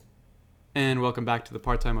And welcome back to the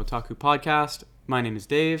Part-Time Otaku Podcast. My name is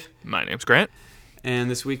Dave. My name's Grant. And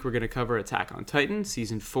this week we're going to cover Attack on Titan,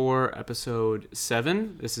 Season 4, Episode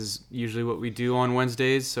 7. This is usually what we do on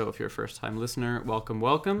Wednesdays, so if you're a first-time listener,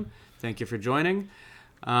 welcome. Thank you for joining.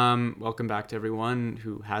 Welcome back to everyone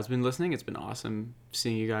who has been listening. It's been awesome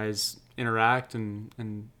seeing you guys interact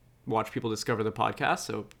and watch people discover the podcast,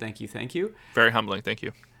 so thank you. Very humbling, thank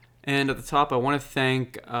you. And at the top, I want to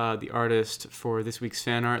thank the artist for this week's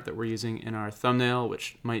fan art that we're using in our thumbnail,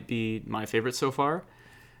 which might be my favorite so far.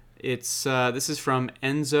 This is from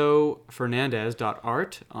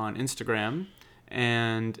EnzoFernandez.art on Instagram,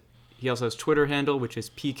 and he also has Twitter handle, which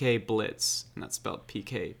is PKBlitz, and that's spelled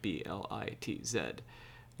PKBLITZ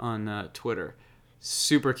on Twitter.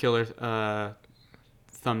 Super killer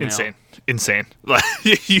thumbnail. Insane. Like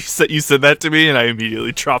you said that to me, and I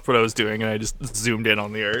immediately dropped what I was doing, and I just zoomed in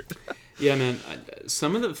on the art. Yeah, man.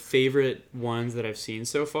 Some of the favorite ones that I've seen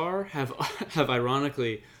so far have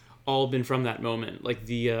ironically all been from that moment, like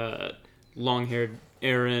the long-haired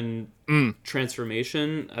Eren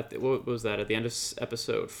transformation what was that, at the end of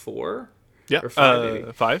episode 4? Yeah, or 5,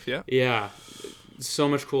 maybe. 5. Yeah. Yeah, so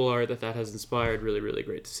much cool art that has inspired. Really, really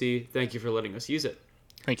great to see. Thank you for letting us use it.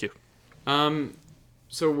 Thank you.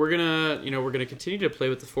 So we're gonna continue to play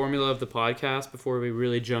with the formula of the podcast before we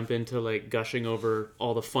really jump into like gushing over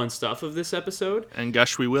all the fun stuff of this episode. And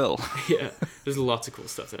gush we will. Yeah, there's lots of cool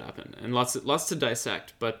stuff that happened and lots to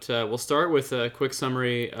dissect. But we'll start with a quick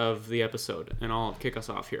summary of the episode, and I'll kick us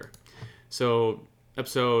off here. So,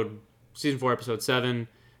 season 4, episode 7,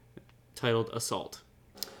 titled "Assault."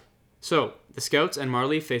 So the Scouts and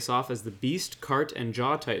Marley face off as the Beast, Cart, and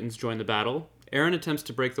Jaw Titans join the battle. Eren attempts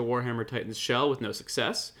to break the Warhammer Titan's shell with no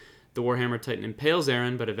success. The Warhammer Titan impales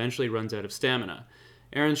Eren, but eventually runs out of stamina.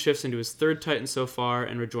 Eren shifts into his third Titan so far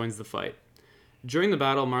and rejoins the fight. During the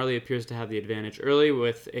battle, Marley appears to have the advantage early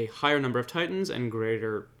with a higher number of Titans and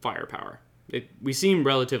greater firepower. We seem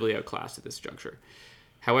relatively outclassed at this juncture.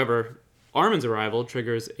 However, Armin's arrival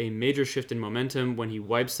triggers a major shift in momentum when he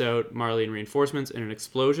wipes out Marley and reinforcements in an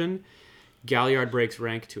explosion. Galliard breaks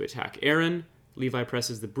rank to attack Eren. Levi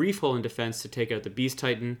presses the brief hole in defense to take out the Beast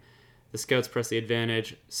Titan. The Scouts press the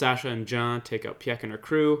advantage. Sasha and Jean take out Pieck and her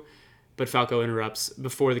crew, but Falco interrupts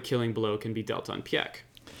before the killing blow can be dealt on Pieck.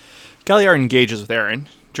 Galliard engages with Eren.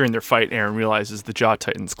 During their fight, Eren realizes the Jaw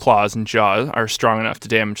Titan's claws and jaws are strong enough to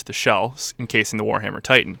damage the shell, encasing the Warhammer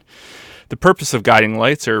Titan. The purpose of guiding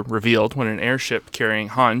lights are revealed when an airship carrying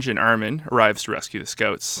Hange and Armin arrives to rescue the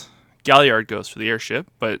Scouts. Galliard goes for the airship,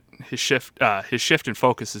 but his shift in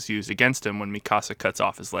focus is used against him when Mikasa cuts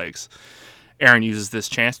off his legs. Eren uses this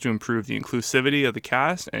chance to improve the inclusivity of the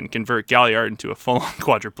cast and convert Galliard into a full-on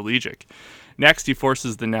quadriplegic. Next, he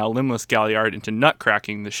forces the now limbless Galliard into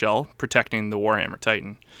nut-cracking the shell, protecting the Warhammer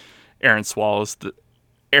Titan. Eren swallows the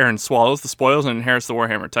spoils and inherits the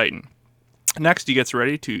Warhammer Titan. Next, he gets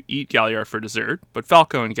ready to eat Galliard for dessert, but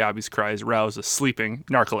Falco and Gabby's cries rouse a sleeping,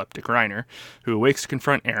 narcoleptic Reiner, who awakes to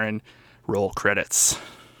confront Eren. Roll credits.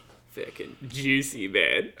 Fucking juicy,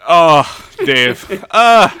 man. Oh, Dave.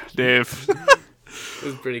 Dave. It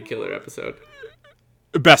was a pretty killer episode.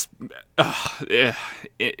 Best, in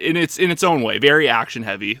its own way, very action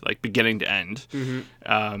heavy, like beginning to end.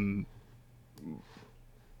 Mm-hmm.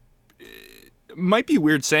 It might be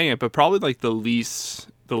weird saying it, but probably like the least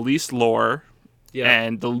lore,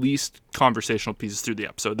 and the least conversational pieces through the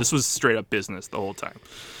episode. This was straight up business the whole time.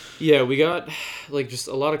 Yeah, we got like just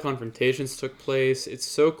a lot of confrontations took place. It's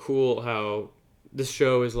so cool how this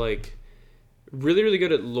show is like really, really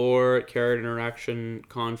good at lore, character interaction,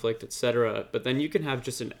 conflict, etc. But then you can have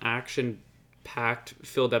just an action-packed,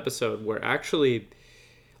 filled episode where actually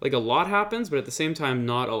like a lot happens, but at the same time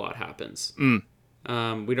not a lot happens.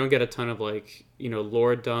 We don't get a ton of like,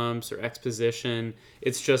 lore dumps or exposition.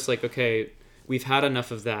 It's just like, okay, we've had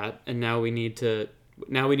enough of that, and now we need to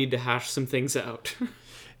hash some things out.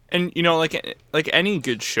 And like any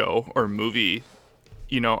good show or movie,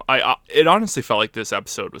 it honestly felt like this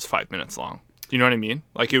episode was 5 minutes long. Do you know what I mean?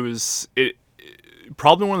 Like it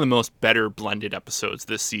probably one of the most better blended episodes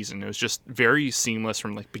this season. It was just very seamless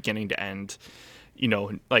from like beginning to end.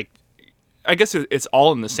 Like I guess it's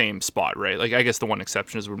all in the same spot, right? Like I guess the one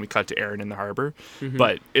exception is when we cut to Eren in the harbor,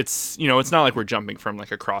 but it's it's not like we're jumping from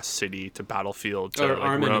like across city to battlefield to or like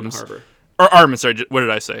Armin rooms. in the harbor. Or Armin, sorry, what did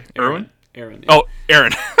I say? Erwin? Eren. Yeah. Oh,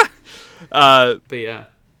 Eren.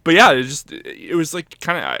 But yeah, it was like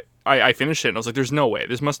kind of I finished it and I was like, there's no way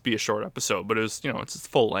this must be a short episode, but it was it's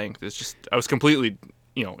full length. It's just I was completely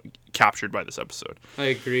captured by this episode. I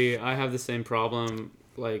agree. I have the same problem.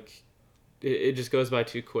 Like it just goes by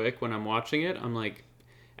too quick when I'm watching it. I'm like,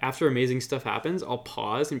 after amazing stuff happens, I'll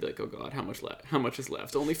pause and be like, oh god, how much left? How much is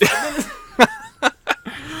left? Only 5 minutes.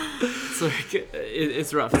 It's like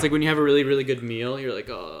it's rough. It's like when you have a really, really good meal, you're like,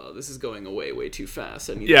 oh, this is going away way too fast.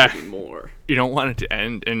 I need there to be more. You don't want it to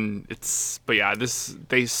end, and but yeah,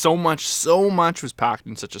 so much was packed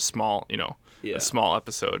in such a small, a small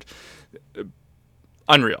episode.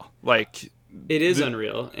 Unreal. Like, it is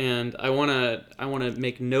unreal, and I wanna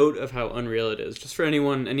make note of how unreal it is. Just for any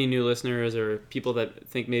new listeners or people that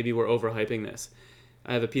think maybe we're overhyping this,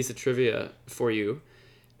 I have a piece of trivia for you.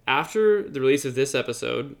 After the release of this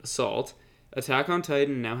episode, Assault, Attack on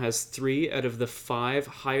Titan now has 3 out of the 5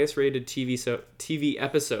 highest rated TV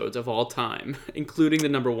episodes of all time, including the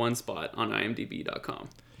number 1 spot on IMDb.com.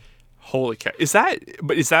 Holy cow! Is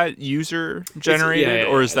that user generated,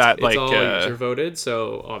 or is that it's all user voted?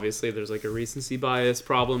 So obviously there's like a recency bias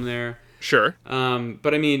problem there. Sure.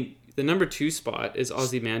 But I mean, the number 2 spot is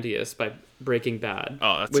Ozymandias by Breaking Bad.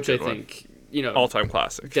 Oh, that's which a good I one. think all-time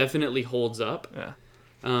classic. Definitely holds up. Yeah.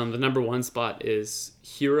 The number 1 spot is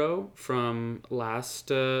Hero from last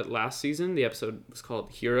season. The episode was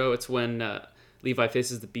called Hero. It's when Levi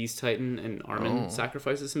faces the Beast Titan and Armin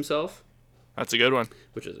sacrifices himself. That's a good one.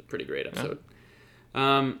 Which is a pretty great episode.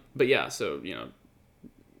 Yeah. But yeah, so,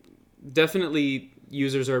 definitely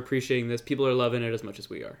users are appreciating this. People are loving it as much as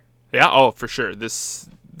we are. Yeah, oh, for sure. This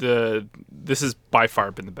has by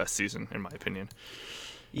far been the best season, in my opinion.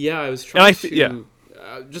 Yeah, I was trying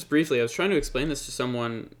just briefly, I was trying to explain this to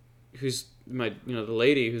someone who's the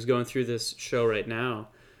lady who's going through this show right now.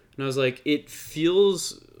 And I was like, it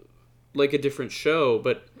feels like a different show,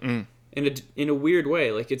 but in a weird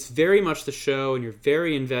way. Like, it's very much the show and you're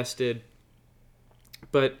very invested,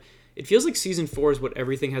 but it feels like season 4 is what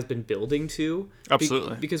everything has been building to.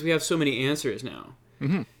 Absolutely. Because we have so many answers now.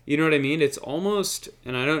 Mm-hmm. You know what I mean? It's almost,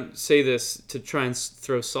 and I don't say this to try and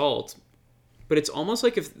throw salt, but it's almost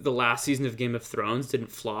like if the last season of Game of Thrones didn't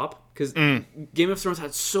flop, because Game of Thrones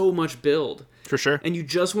had so much build. For sure. And you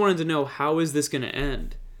just wanted to know, how is this going to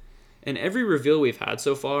end? And every reveal we've had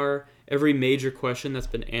so far, every major question that's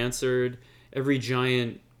been answered, every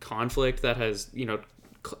giant conflict that has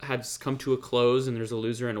come to a close and there's a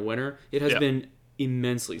loser and a winner, it has been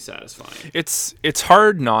immensely satisfying. It's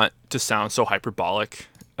hard not to sound so hyperbolic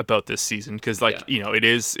about this season, because it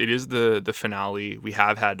is the finale. We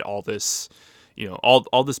have had all this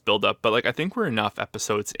all this build up, but I think we're enough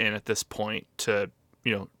episodes in at this point to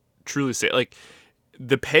truly say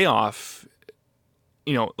the payoff,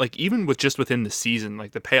 even within the season,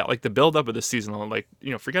 the payoff, the build up of the season,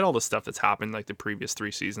 forget all the stuff that's happened the previous 3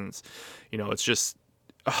 seasons. It's just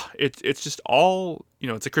it's just all,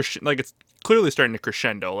 it's a crescendo, it's clearly starting to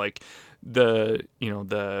crescendo, the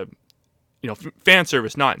fan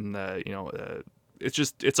service, not in the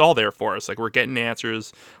it's all there for us. We're getting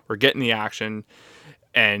answers, we're getting the action,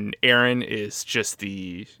 and Eren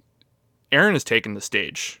has taken the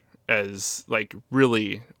stage as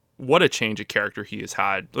really what a change of character he has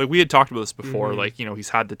had. We had talked about this before. He's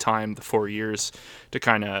had the time, the 4 years to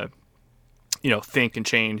kind of think and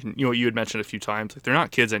change. And you had mentioned a few times, they're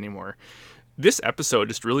not kids anymore. This episode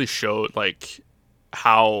just really showed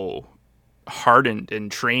how hardened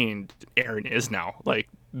and trained Eren is now.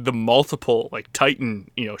 The multiple Titan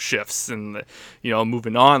shifts and the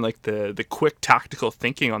moving on, the quick tactical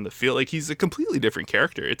thinking on the field. He's a completely different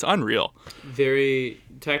character. It's unreal. Very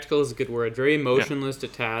tactical is a good word. Very emotionless,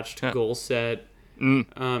 detached, goal set.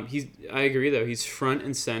 I agree though. He's front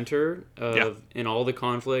and center in all the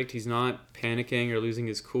conflict. He's not panicking or losing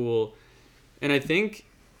his cool. And I think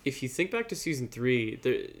if you think back to season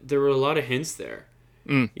 3, there were a lot of hints there.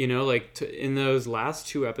 In those last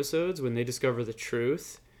 2 episodes when they discover the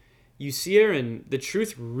truth, you see Eren, the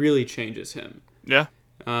truth really changes him. Yeah.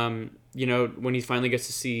 When he finally gets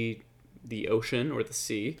to see the ocean or the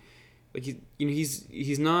sea,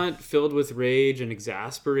 he's not filled with rage and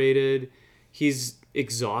exasperated. He's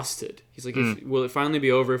exhausted. He's like, will it finally be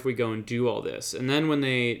over if we go and do all this? And then when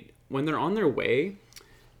they're on their way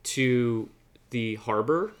to the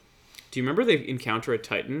harbor, do you remember they encounter a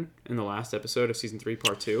Titan in the last episode of season 3,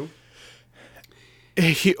 part 2?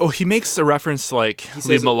 He makes a reference to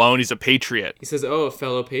leave him alone. He's a patriot. He says, "Oh, a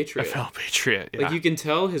fellow patriot." A fellow patriot. Yeah. You can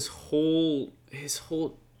tell his whole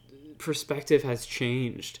perspective has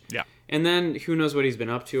changed. Yeah. And then who knows what he's been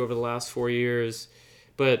up to over the last 4 years,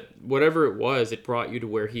 but whatever it was, it brought you to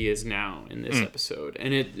where he is now in this episode,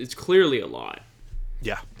 and it's clearly a lot.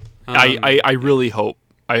 Yeah. I really hope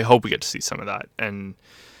we get to see some of that, and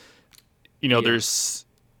it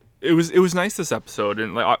was nice this episode,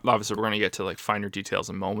 and obviously we're going to get to finer details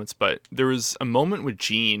and moments, but there was a moment with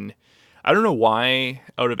Jean. I don't know why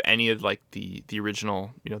out of any of the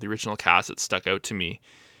original the original cast, it stuck out to me.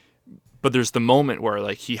 but there's the moment where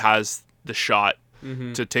like he has the shot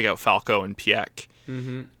to take out Falco and Pieck,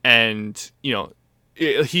 and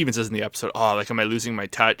he even says in the episode, "Oh, like, am I losing my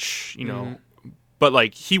touch?" But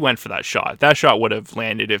like he went for that shot. That shot would have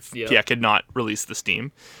landed if Pieck had not released the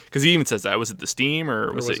steam, because he even says that, was it the steam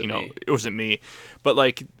or was it me? It wasn't me. But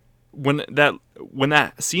like when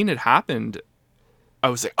that scene had happened, I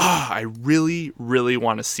was like, I really, really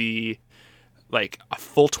want to see like a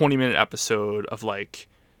full 20-minute episode of like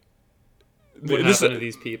what happened to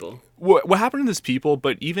these people. What happened to these people?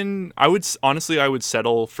 But even I would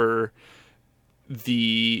settle for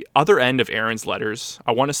the other end of Aaron's letters.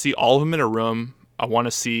 I want to see all of them in a room. I want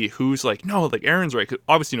to see who's like, no, like Aaron's right. 'Cause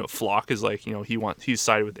obviously, Flock is like, he's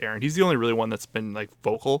sided with Aaron. He's the only really one that's been like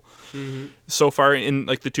vocal so far in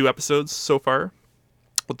like the 2 episodes so far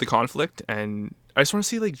with the conflict. And I just want to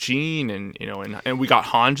see like Jean and we got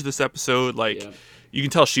Hanj this episode. Like you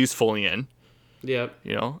can tell she's fully in. Yeah.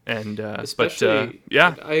 And especially,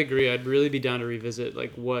 but I agree. I'd really be down to revisit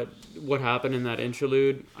like what happened in that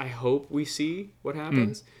interlude. I hope we see what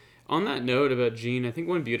happens. On that note about Jean, I think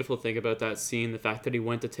one beautiful thing about that scene, the fact that he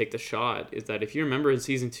went to take the shot, is that if you remember in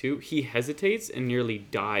season 2, he hesitates and nearly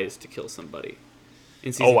dies to kill somebody.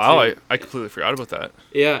 In season 2. I completely forgot about that.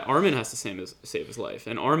 Yeah, Armin has to save his life,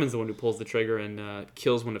 and Armin's the one who pulls the trigger and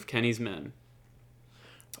kills one of Kenny's men.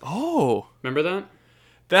 Oh, remember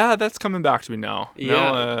that? That's coming back to me now.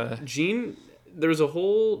 Yeah, Jean. There's a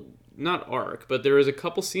whole not arc, but there was a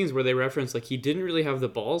couple scenes where they reference like he didn't really have the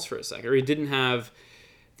balls for a second, or he didn't have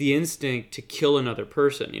the instinct to kill another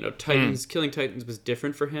person. Killing Titans was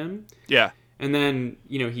different for him. Yeah. And then,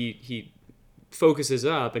 he focuses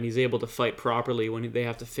up and he's able to fight properly when they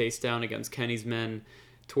have to face down against Kenny's men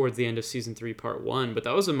towards the end of season 3, part 1. But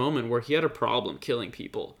that was a moment where he had a problem killing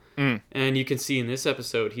people. And you can see in this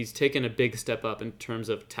episode, he's taken a big step up in terms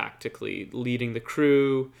of tactically leading the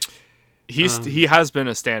crew. He has been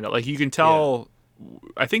a standout. Like you can tell,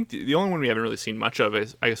 I think the only one we haven't really seen much of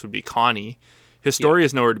would be Connie. His story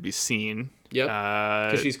is nowhere to be seen. Yep.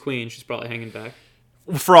 Because she's queen. She's probably hanging back.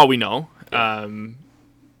 For all we know. Yeah.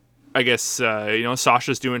 I guess,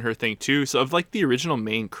 Sasha's doing her thing too. So of like the original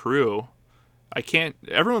main crew,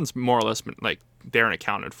 everyone's more or less been, like, they're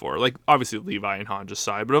accounted for. Like, obviously Levi and Hanj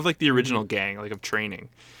aside, but of like the original gang, like of training,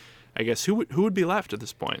 I guess, who would be left at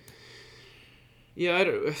this point? Yeah,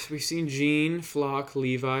 we've seen Jean, Flock,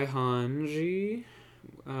 Levi, Hanji.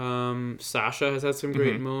 Sasha has had some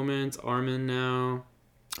great moments. Armin now.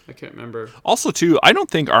 I can't remember. Also, too, I don't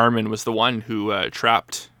think Armin was the one who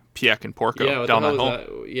trapped Pieck and Porco down that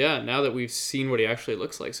hole. Yeah, now that we've seen what he actually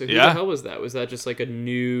looks like. So who the hell was that? Was that just like a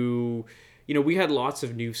new... we had lots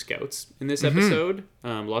of new scouts in this episode.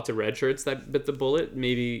 Lots of red shirts that bit the bullet.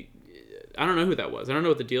 Maybe... I don't know who that was. I don't know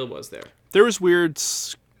what the deal was there. There was weird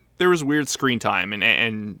screen time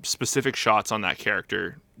and specific shots on that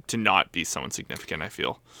character to not be someone significant, I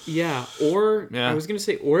feel. Yeah, I was going to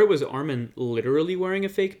say, or it was Armin literally wearing a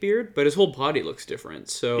fake beard, but his whole body looks different.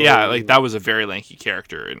 So yeah, like that was a very lanky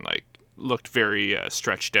character and like looked very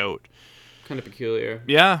stretched out. Kind of peculiar.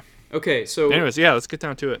 Yeah. Okay, so... Anyways, let's get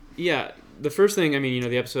down to it. Yeah, the first thing,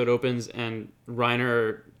 the episode opens and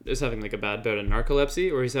Reiner is having like a bad bout of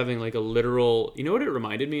narcolepsy, or he's having like a literal... You know what it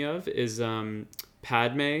reminded me of is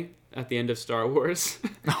Padme at the end of Star Wars.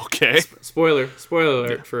 Okay. Spoiler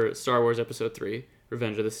alert for Star Wars Episode 3,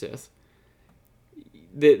 Revenge of the Sith.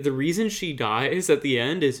 The reason she dies at the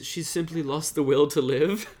end is she's simply lost the will to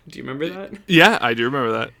live. Do you remember that? Yeah, I do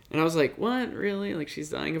remember that. And I was like, what? Really? Like, she's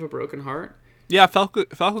dying of a broken heart? Yeah, Falco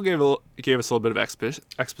gave us a little bit of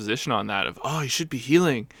exposition on that of, he should be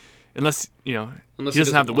healing. Unless he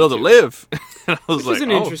doesn't have the will to live. And I was Which is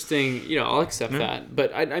an interesting, I'll accept that.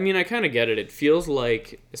 But I kind of get it. It feels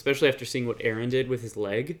like, especially after seeing what Aaron did with his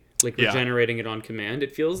leg, like regenerating it on command,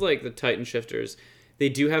 it feels like the Titan Shifters, they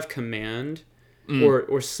do have command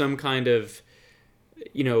or some kind of,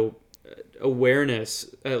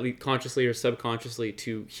 awareness, at least consciously or subconsciously,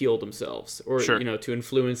 to heal themselves or, to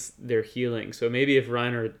influence their healing. So maybe if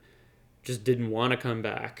Reiner just didn't want to come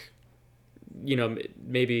back,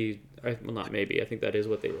 maybe, well, not maybe, I think that is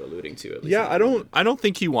what they were alluding to. At least I don't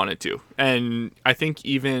think he wanted to. And I think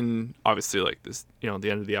even, obviously, like this, the end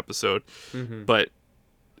of the episode, but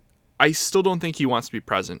I still don't think he wants to be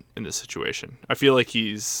present in this situation. I feel like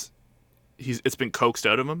it's been coaxed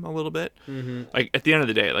out of him a little bit. Like, at the end of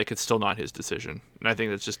the day, like, it's still not his decision. And I think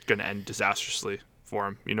that's just going to end disastrously for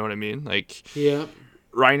him. You know what I mean? Like,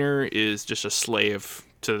 Reiner is just a slave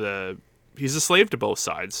he's a slave to both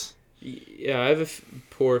sides. Yeah, I have a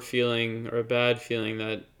poor feeling or a bad feeling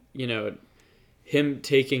that, him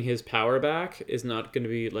taking his power back is not going to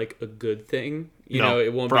be like a good thing. You No, know,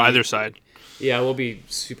 it won't for be either side. Yeah, I won't be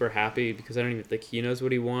super happy because I don't even think he knows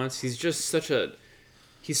what he wants. He's just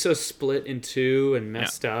he's so split in two and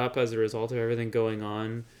messed up as a result of everything going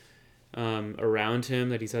on around him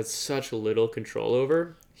that he's had such little control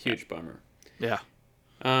over. Huge bummer. Yeah.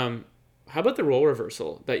 How about the role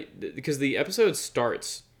reversal? Because the episode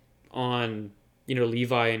starts on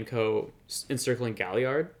Levi and co encircling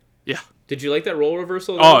Galliard. Yeah. Did you like that role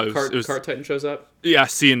reversal? Oh, it was Cart Titan shows up. Yeah,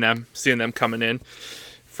 seeing them coming in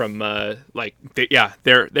from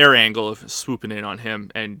their angle of swooping in on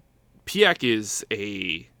him, and Piak is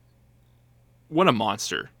what a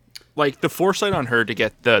monster. Like the foresight on her to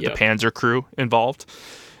get the Panzer crew involved.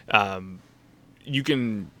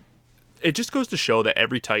 It just goes to show that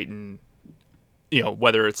every Titan,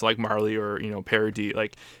 whether it's like Marley or Paradis,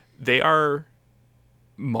 like they are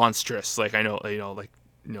monstrous. Like I know,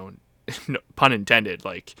 no, pun intended.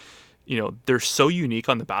 Like they're so unique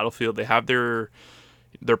on the battlefield. They have their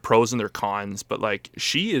pros and their cons, but like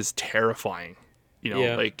she is terrifying.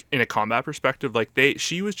 Like in a combat perspective, like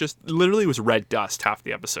she was just literally was red dust half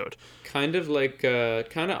the episode. Kind of like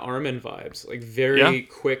Armin vibes, like very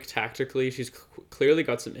quick tactically. She's clearly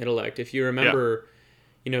got some intellect. If you remember,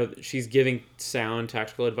 she's giving sound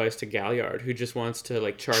tactical advice to Galliard, who just wants to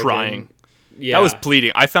like charge. Trying. Yeah, that was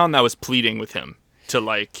pleading. I found that was pleading with him to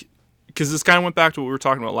like, because this kind of went back to what we were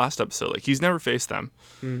talking about last episode. Like he's never faced them,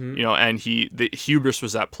 and the hubris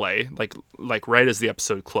was at play. Like right as the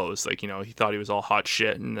episode closed, like he thought he was all hot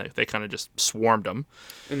shit, and they kind of just swarmed him.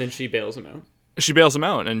 And then she bails him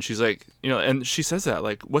out. And she's like, and she says that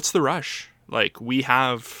like, what's the rush? Like we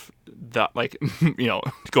have that, like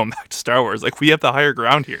going back to Star Wars, like we have the higher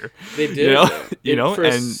ground here. They did,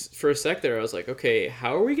 for a sec there, I was like, okay,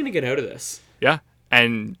 how are we gonna get out of this? Yeah,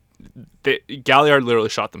 and Galliard literally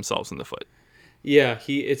shot themselves in the foot. Yeah,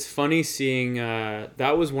 it's funny seeing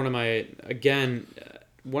that was one of my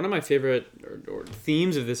favorite or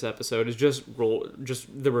themes of this episode is just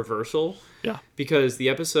the reversal. Yeah. Because the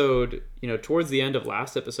episode, towards the end of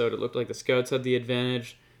last episode, it looked like the Scouts had the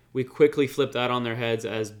advantage. We quickly flipped that on their heads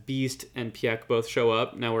as Beast and Piak both show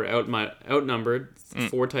up. Now we're outnumbered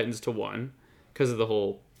 4 Titans to 1 because of the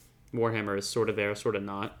whole Warhammer is sort of there, sort of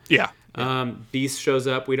not. Yeah. Beast shows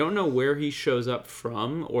up. We don't know where he shows up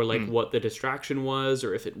from or like what the distraction was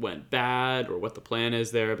or if it went bad or what the plan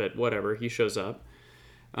is there, but whatever, he shows up.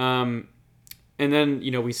 And then,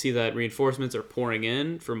 we see that reinforcements are pouring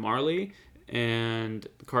in for Marley, and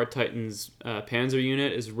the Cart Titan's Panzer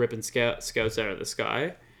unit is ripping scouts out of the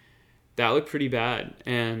sky. That looked pretty bad.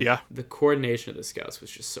 And the coordination of the scouts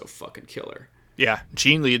was just so fucking killer. Yeah,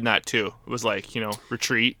 Gene leading that too. It was like,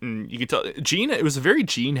 retreat, and you could tell Gene, it was a very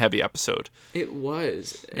Gene heavy episode. It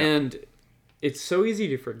was. Yeah. And it's so easy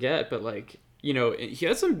to forget, but like, he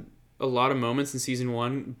had a lot of moments in season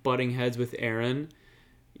 1 butting heads with Aaron,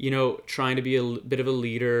 trying to be a bit of a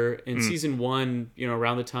leader. In season 1,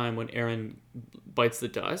 around the time when Aaron bites the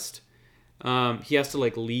dust, he has to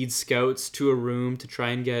like lead scouts to a room to try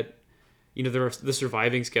and get the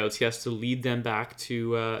surviving scouts. He has to lead them back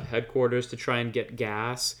to headquarters to try and get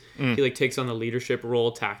gas. He like takes on the leadership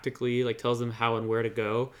role tactically, like tells them how and where to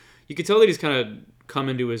go. You could tell that he's kind of come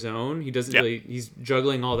into his own. He doesn't really, he's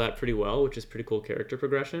juggling all that pretty well, which is pretty cool character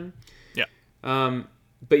progression. Yeah.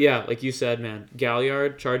 But yeah, like you said, man,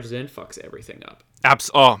 Galliard charges in, fucks everything up.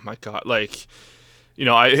 Oh my god, like,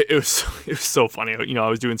 it was so funny. I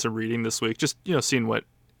was doing some reading this week, just seeing what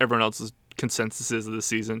everyone else's consensus is of the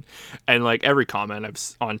season, and like every comment I've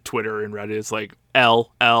on Twitter and Reddit is like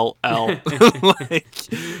L.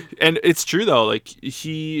 Like, and it's true though. Like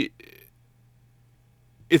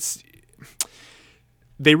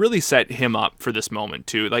they really set him up for this moment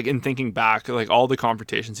too. Like in thinking back, like all the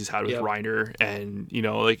confrontations he's had with Reiner, and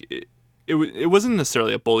like it wasn't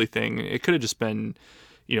necessarily a bully thing. It could have just been,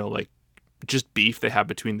 like just beef they had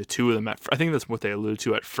between the two of them. I think that's what they alluded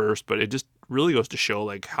to at first, but it just really goes to show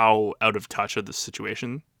like how out of touch of the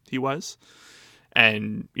situation he was,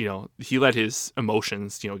 and he let his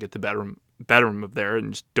emotions get the better of there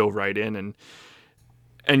and just dove right in, and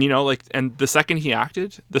like, and the second he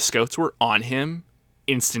acted, the scouts were on him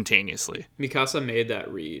instantaneously. Mikasa made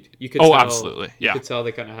that read. You could absolutely. Yeah. You could tell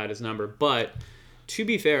they kind of had his number. But to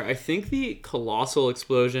be fair, I think the colossal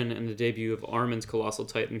explosion and the debut of Armin's Colossal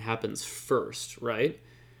Titan happens first, right?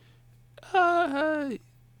 Let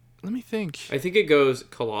me think. I think it goes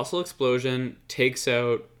Colossal Explosion, takes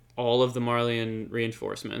out all of the Marleyan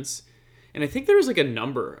reinforcements. And I think there was like a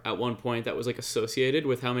number at one point that was like associated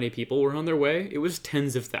with how many people were on their way. It was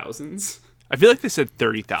tens of thousands. I feel like they said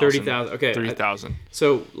 30,000. 30,000. Okay. 30,000.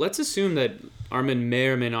 So let's assume that Armin may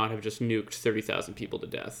or may not have just nuked 30,000 people to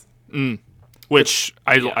death. Which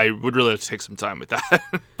I would really have to take some time with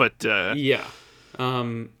that. But yeah.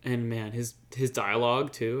 And man, his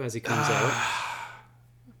dialogue too as he comes out.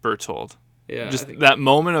 Bertold. Yeah. Just that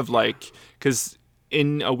moment of like, because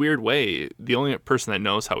in a weird way, the only person that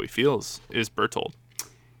knows how he feels is Bertold.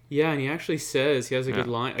 Yeah, and he actually says, he has a good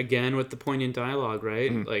line, again with the poignant dialogue,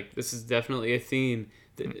 right? Like, this is definitely a theme.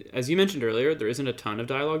 As you mentioned earlier, there isn't a ton of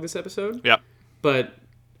dialogue this episode. Yeah. But,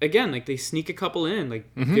 again, like, they sneak a couple in,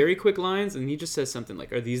 like, very quick lines, and he just says something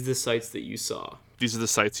like, are these the sights that you saw? These are the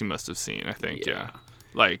sights you must have seen, I think, yeah.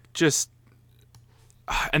 Like, just...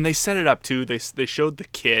 And they set it up, too. They showed the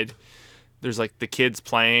kid. There's, like, the kids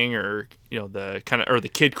playing, or, you know,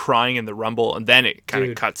 the kid crying in the rumble, and then it kind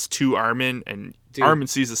of cuts to Armin, and... Dude, Armin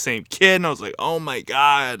sees the same kid, and I was like, "Oh my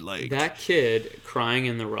god!" Like that kid crying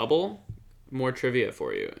in the rubble. More trivia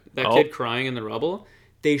for you. That kid crying in the rubble.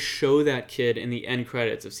 They show that kid in the end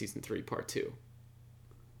credits of season 3, part 2.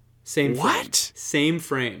 Same frame. What? Same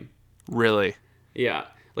frame. Really? Yeah.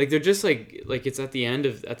 Like they're just like it's at the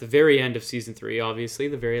very end of season 3. Obviously,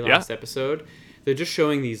 the very last episode. They're just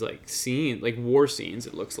showing these like scenes, like war scenes.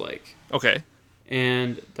 It looks like. Okay.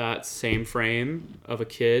 And that same frame of a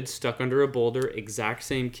kid stuck under a boulder, exact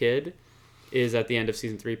same kid, is at the end of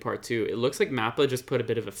season 3, part 2. It looks like Mappa just put a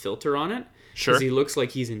bit of a filter on it. Sure. Because he looks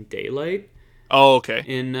like he's in daylight. Oh, okay.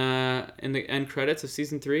 In the end credits of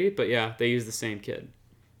season 3, but yeah, they use the same kid.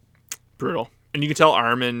 Brutal. And you can tell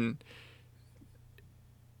Armin.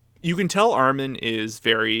 You can tell Armin is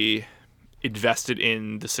very invested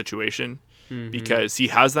in the situation because he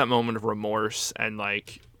has that moment of remorse and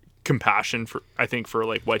like compassion for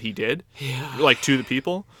like what he did, like to the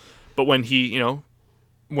people. But when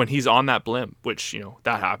he's on that blimp, which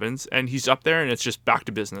that happens, and he's up there and it's just back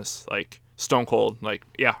to business, like stone cold, like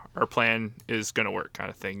our plan is gonna work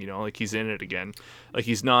kind of thing, like he's in it again. Like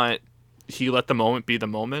he let the moment be the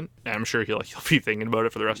moment, and I'm sure he'll be thinking about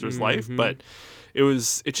it for the rest of his life. But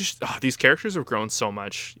these characters have grown so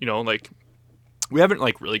much, like we haven't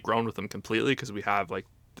like really grown with them completely because we have like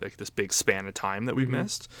this big span of time that we've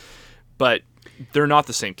missed, but they're not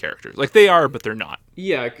the same characters. Like they are, but they're not.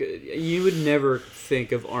 Yeah, you would never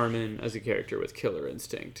think of Armin as a character with killer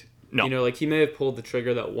instinct. No. Like he may have pulled the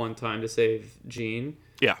trigger that one time to save Jean.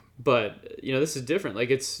 Yeah. But, this is different. Like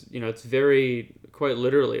it's very, quite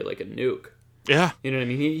literally like a nuke. Yeah. You know what I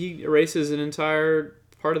mean? He erases an entire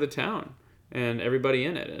part of the town and everybody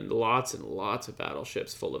in it, and lots of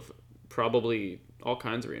battleships full of probably all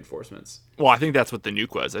kinds of reinforcements. Well, I think that's what the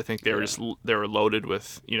nuke was. I think they were loaded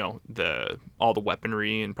with all the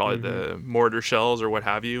weaponry and probably the mortar shells or what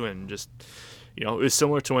have you, and just it was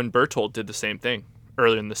similar to when Bertold did the same thing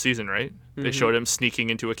earlier in the season, right? They showed him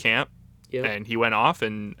sneaking into a camp, and he went off,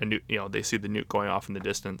 and they see the nuke going off in the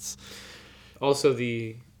distance. Also,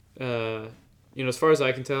 the as far as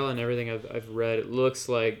I can tell and everything I've read, it looks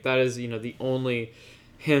like that is the only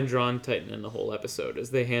hand-drawn Titan in the whole episode,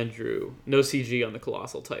 as they hand-drew no CG on the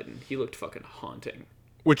Colossal Titan. He looked fucking haunting.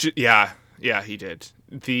 Which, yeah, he did.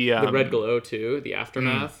 The red glow, too, the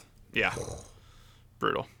aftermath. Yeah.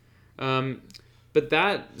 Brutal. But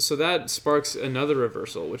that sparks another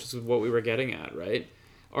reversal, which is what we were getting at, right?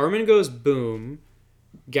 Armin goes boom,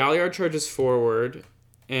 Galliard charges forward,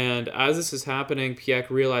 and as this is happening,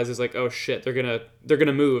 Pieck realizes, like, oh shit, they're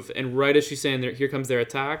gonna move, and right as she's saying, here comes their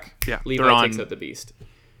attack, Levi takes out the beast.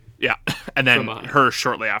 Yeah, and then her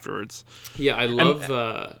shortly afterwards. Yeah, I love...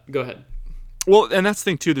 go ahead. Well, and that's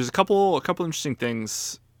the thing, too. There's a couple interesting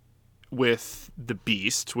things with the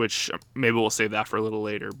beast, which maybe we'll save that for a little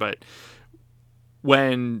later, but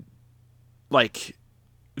when, like,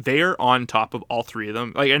 they're on top of all three of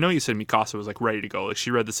them. Like, I know you said Mikasa was, like, ready to go. Like,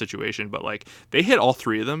 she read the situation, but, like, they hit all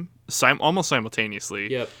three of them almost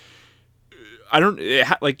simultaneously. Yep.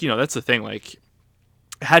 That's the thing, like...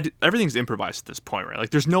 everything's improvised at this point, right?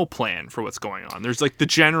 Like there's no plan for what's going on. There's like the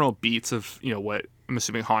general beats of what I'm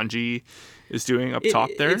assuming Hanji is doing up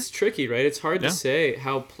top there. It's tricky, right? It's hard to say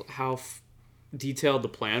how detailed the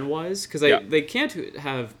plan was because they can't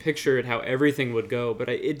have pictured how everything would go, but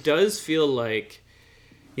it does feel like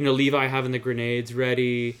Levi having the grenades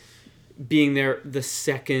ready, being there the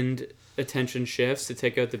second attention shifts to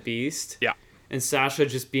take out the beast. Yeah. And Sasha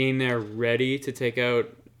just being there ready to take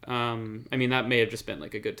out that may have just been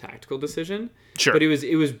like a good tactical decision. Sure. But it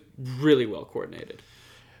was really well coordinated.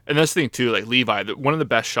 And that's the thing too, like Levi, one of the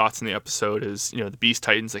best shots in the episode is, the Beast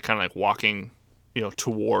Titans, like kind of like walking,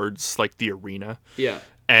 towards like the arena. Yeah.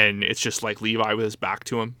 And it's just like Levi with his back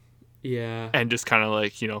to him. Yeah. And just kind of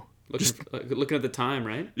like, Looking at the time,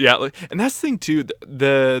 right? Yeah, and that's the thing too.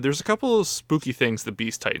 There's a couple of spooky things the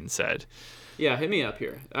Beast Titan said. Yeah, hit me up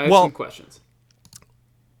here. I have Well, some questions.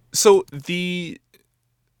 So the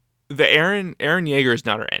Eren Yeager is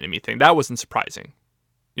not our enemy thing. That wasn't surprising,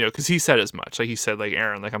 because he said as much. Like he said, like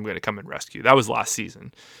Eren, like I'm going to come and rescue. That was last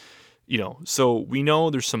season, So we know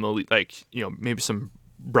there's some maybe some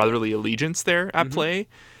brotherly allegiance there at play,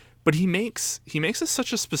 but he makes us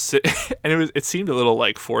such a specific, and it seemed a little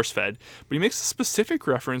like force fed, but he makes a specific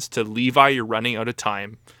reference to Levi. You're running out of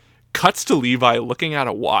time. Cuts to Levi looking at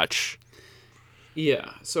a watch.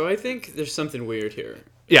 Yeah, so I think there's something weird here.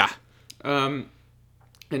 Yeah. And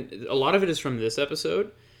a lot of it is from this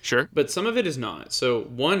episode. Sure. But some of it is not. So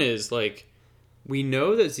one is like, we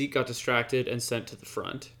know that Zeke got distracted and sent to the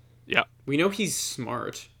front. Yeah. We know he's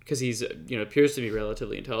smart because he's, appears to be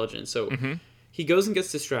relatively intelligent. So he goes and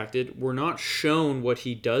gets distracted. We're not shown what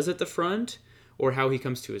he does at the front or how he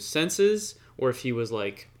comes to his senses or if he was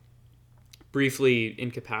like briefly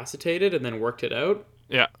incapacitated and then worked it out.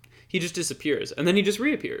 Yeah. He just disappears and then he just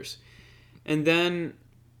reappears. And then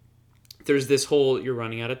there's this whole you're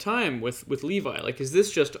running out of time with Levi. Like, is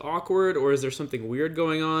this just awkward or is there something weird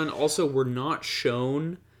going on? Also, we're not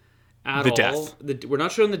shown at all. Death. We're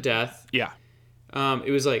not shown the death. Yeah.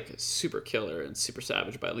 It was like super killer and super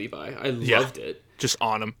savage by Levi. I loved it. Just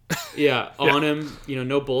on him. Yeah, on him.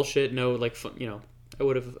 No bullshit. No like fun. I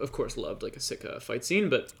would have, of course, loved like a sick fight scene,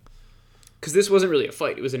 but because this wasn't really a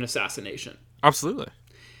fight, it was an assassination. Absolutely.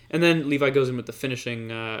 And then Levi goes in with the finishing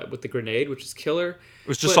with the grenade, which is killer. It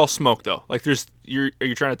was just all smoke though. Like are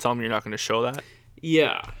you trying to tell me you're not going to show that?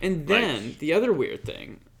 Yeah, and then the other weird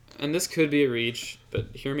thing, and this could be a reach,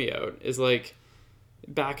 but hear me out, is like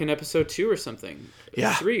back in episode 2 or something.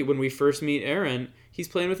 Yeah. 3, when we first meet Eren, he's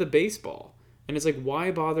playing with a baseball. And it's like,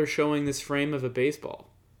 why bother showing this frame of a baseball?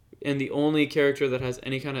 And the only character that has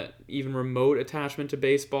any kind of even remote attachment to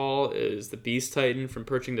baseball is the Beast Titan from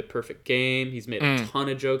Perching the Perfect Game. He's made a ton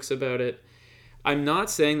of jokes about it. I'm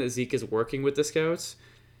not saying that Zeke is working with the Scouts.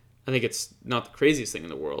 I think it's not the craziest thing in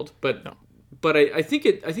the world, but I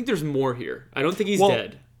think there's more here. I don't think he's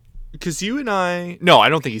dead. Because you and I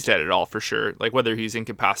don't think he's dead at all for sure. Like whether he's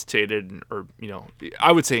incapacitated or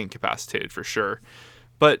I would say incapacitated for sure.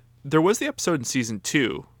 But there was the episode in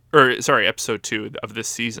episode 2 of this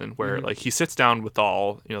season where like he sits down with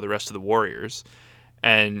all the rest of the warriors,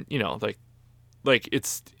 and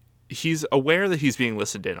he's aware that he's being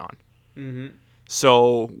listened in on. Mm-hmm.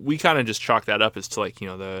 So we kind of just chalk that up as to I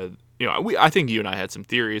think you and I had some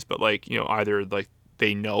theories, but either like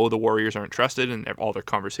they know the warriors aren't trusted and all their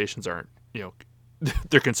conversations aren't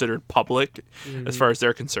they're considered public as far as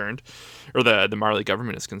they're concerned, or the Marley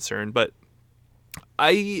government is concerned. But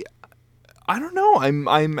I don't know.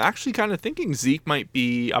 I'm actually kind of thinking Zeke might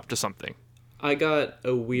be up to something. I got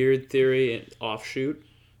a weird theory and offshoot.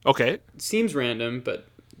 Okay. It seems random, but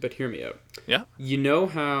hear me out. Yeah. You know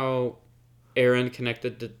how Eren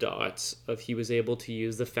connected the dots of he was able to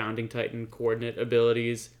use the Founding Titan coordinate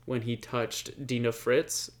abilities when he touched Dina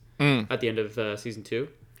Fritz at the end of season 2?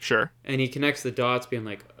 Sure. And he connects the dots being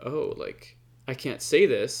like, oh, like, I can't say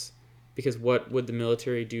this because what would the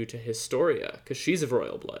military do to Historia? Because she's of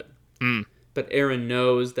royal blood. But Eren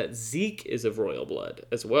knows that Zeke is of royal blood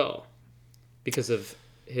as well because of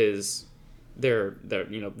their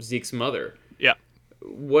Zeke's mother. Yeah.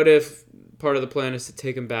 What if part of the plan is to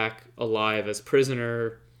take him back alive as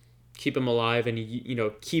prisoner, keep him alive, and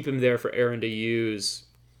keep him there for Eren to use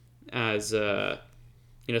as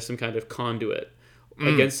some kind of conduit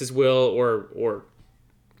against his will or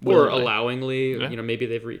allowingly. Yeah. Maybe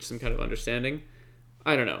they've reached some kind of understanding.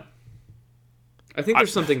 I don't know. I think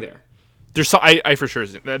there's something there. I for sure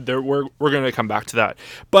we're going to come back to that,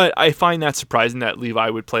 but I find that surprising that Levi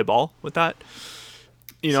would play ball with that.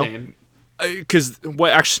 Same. Because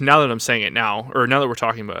now that I'm saying it now, or now that we're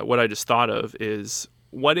talking about it, what I just thought of is,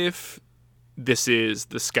 what if this is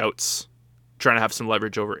the Scouts trying to have some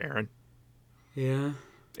leverage over Eren? Yeah.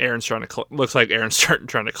 Looks like Eren's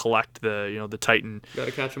trying to collect the Titan.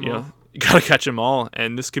 Gotta catch them all. You gotta catch them all,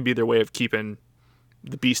 and this could be their way of keeping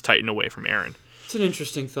the Beast Titan away from Eren. It's an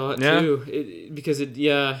interesting thought too, because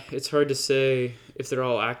it's hard to say if they're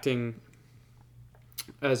all acting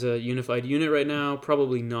as a unified unit right now.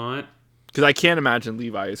 Probably not. Because I can't imagine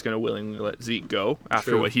Levi is going to willingly let Zeke go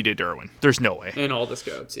after what he did to Erwin. There's no way. And all the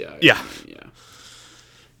Scouts, yeah. Yeah.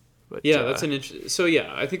 But, that's an interesting... So,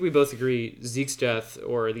 I think we both agree Zeke's death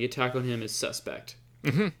or the attack on him is suspect.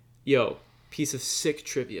 Mm-hmm. Yo, piece of sick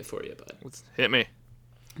trivia for you, bud. Hit me.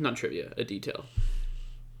 Not trivia, a detail.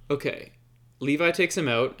 Okay. Levi takes him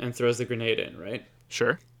out and throws the grenade in, right?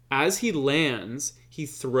 Sure. As he lands, he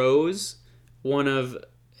throws one of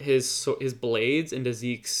his blades into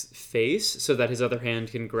Zeke's face so that his other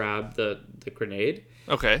hand can grab the grenade.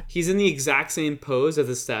 Okay. He's in the exact same pose as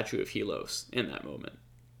the statue of Helos in that moment.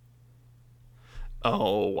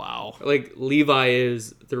 Oh, wow. Like, Levi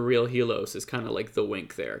is the real Helos, is kind of like the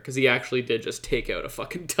wink there, because he actually did just take out a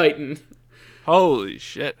fucking Titan. Holy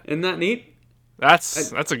shit. Isn't that neat?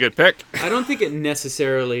 That's a good pick. I don't think it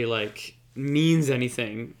necessarily, like, means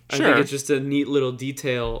anything. Sure. I think it's just a neat little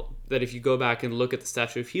detail that if you go back and look at the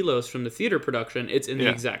statue of Helos from the theater production, it's in the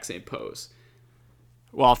exact same pose.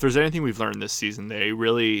 Well, if there's anything we've learned this season,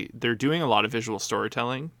 they're doing a lot of visual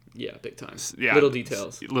storytelling. Yeah, big time. Yeah, little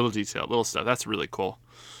details. Little stuff. That's really cool.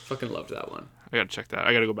 Fucking loved that one. I gotta check that.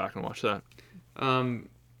 I gotta go back and watch that. How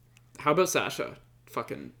about Sasha?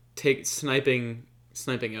 Fucking sniping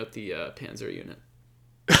out the Panzer unit.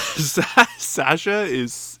 Sasha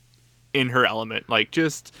is in her element. Like,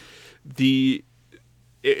 just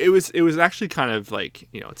it was actually kind of like,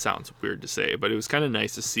 it sounds weird to say, but it was kind of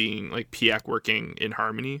nice to seeing like Piak working in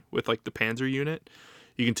harmony with like the Panzer unit.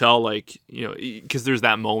 You can tell, like, because there's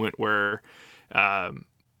that moment where I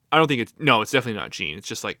don't think it's definitely not Jean. It's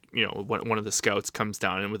just like, one of the scouts comes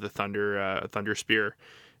down in with a thunder spear,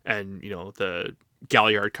 and the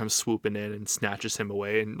Galliard comes swooping in and snatches him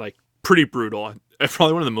away, and like, pretty brutal.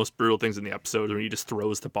 Probably one of the most brutal things in the episode when he just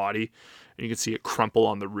throws the body and you can see it crumple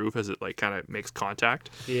on the roof as it like kind of makes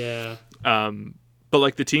contact. Yeah. But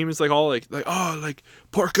like the team is like all like oh, like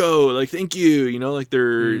Porco, like thank you, like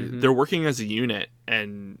they're working as a unit,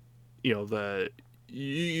 and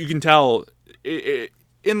you can tell it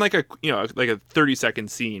in like a like a 30-second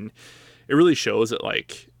scene. It really shows that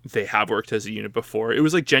like they have worked as a unit before. It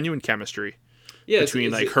was like genuine chemistry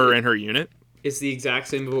between like her and her unit. It's the exact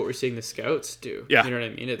same of what we're seeing the scouts do. Yeah. You know what I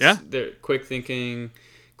mean? They're quick thinking,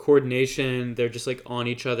 coordination. They're just like on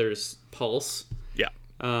each other's pulse. Yeah.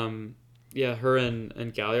 Yeah, her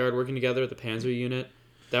and Galliard working together, the Panzer unit.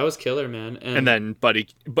 That was killer, man. And then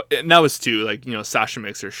and that was too, like, Sasha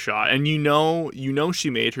makes her shot. And she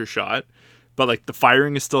made her shot, but like the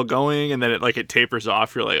firing is still going, and then it tapers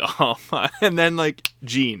off. You're like, oh, and then like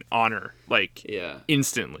Jean on her, like,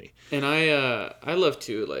 instantly. And I love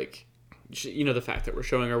too, like, the fact that we're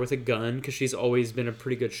showing her with a gun, because she's always been a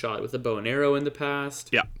pretty good shot with a bow and arrow in the past.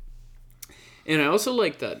 Yeah. And I also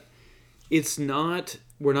like that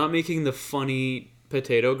we're not making the funny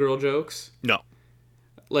potato girl jokes. No.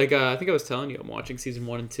 Like, I think I was telling you, I'm watching season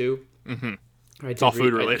 1 and 2. Mm-hmm. It's all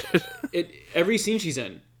food related. Every scene she's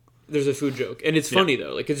in, there's a food joke. And it's funny,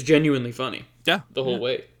 though. Like, it's genuinely funny. Yeah. The whole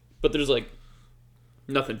way. But there's, like,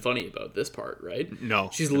 nothing funny about this part, right? No.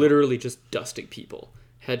 She's literally just dusting people.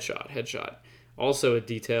 Headshot. Also, a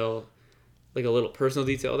detail, like a little personal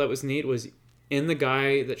detail that was neat, was in the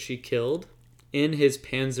guy that she killed, in his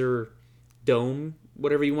Panzer dome,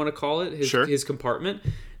 whatever you want to call it, his compartment,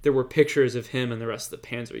 there were pictures of him and the rest of the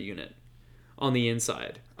Panzer unit on the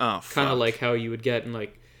inside. Oh, kind of like how you would get in,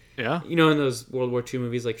 like, in those World War II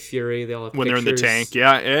movies like Fury, they all have when pictures. They're in the tank.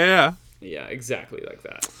 Yeah. Yeah, exactly like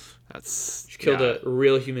that. She killed a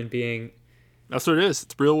real human being. That's what it is.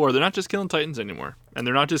 It's real war. They're not just killing Titans anymore. And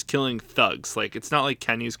they're not just killing thugs. Like, it's not like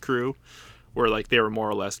Kenny's crew, where, like, they were more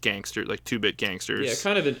or less gangsters, like 2-bit gangsters. Yeah,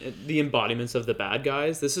 kind of the embodiments of the bad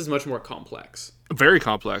guys. This is much more complex. Very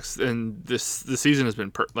complex. And the season has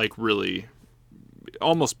been, really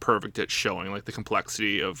almost perfect at showing, like, the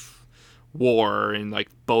complexity of war and, like,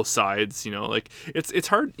 both sides, Like, it's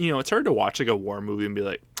hard, it's hard to watch, like, a war movie and be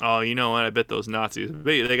like, oh, you know what, I bet those Nazis,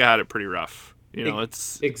 they got it pretty rough.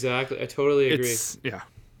 It's... Exactly. I totally agree.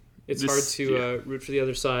 It's hard to root for the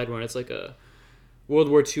other side when it's like a World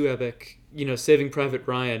War II epic, Saving Private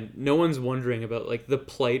Ryan. No one's wondering about, like, the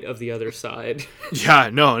plight of the other side. Yeah,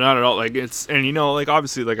 no, not at all. Like, it's, and like,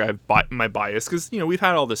 obviously, like, I have my bias because, we've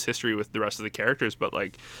had all this history with the rest of the characters, but,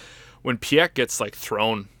 like, when Piek gets, like,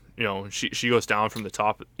 thrown, she goes down from the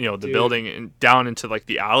top, the building and down into, like,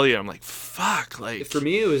 the alley, and I'm like, fuck, like. For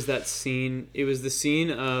me, it was that scene. It was the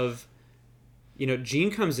scene of, Jean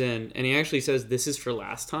comes in and he actually says, "This is for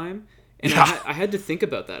last time." And I had to think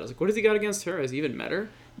about that. I was like, what has he got against her? Has he even met her?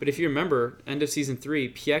 But if you remember, end of season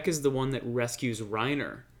 3, Piek is the one that rescues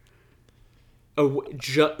Reiner.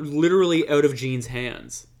 Literally out of Jean's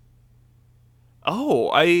hands.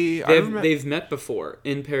 Oh, they've met before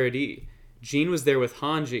in Paradis. Jean was there with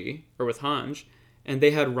Hanji, and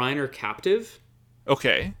they had Reiner captive.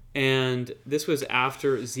 Okay. And this was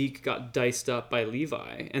after Zeke got diced up by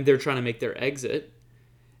Levi, and they're trying to make their exit.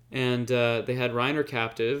 And they had Reiner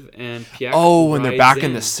captive, and Piek. Oh, when they're back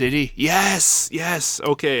in the city. Yes.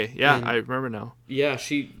 Okay. Yeah, and I remember now. Yeah,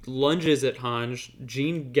 she lunges at Hanj.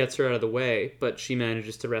 Jean gets her out of the way, but she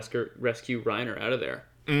manages to rescue Reiner out of there.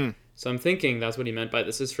 So I'm thinking that's what he meant by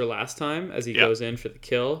this is for last time as he Yeah. goes in for the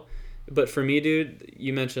kill. But for me, dude,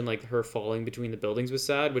 you mentioned like her falling between the buildings was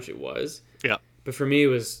sad, which it was. Yeah. But for me, it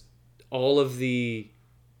was all of the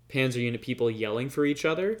Panzer unit people yelling for each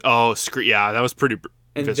other. Oh, yeah, that was pretty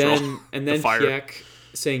And visceral. then fire. Pieck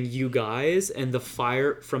saying "you guys" and the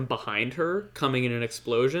fire from behind her coming in an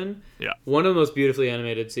explosion. Yeah. One of the most beautifully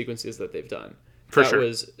animated sequences that they've done. For that sure.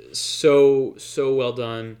 was so well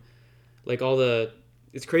done. Like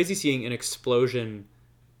it's crazy seeing an explosion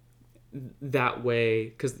that way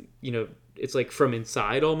because it's like from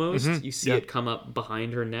inside almost. You see it come up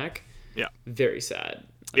behind her neck. Yeah. Very sad.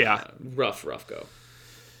 Yeah. Rough go.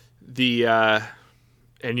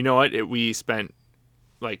 And you know what? We spent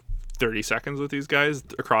like 30 seconds with these guys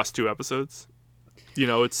across 2 episodes.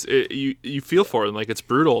 You feel for them. Like, it's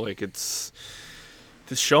brutal. Like, it's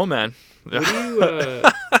this show, man.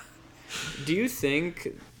 What do you think,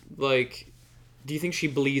 do you think she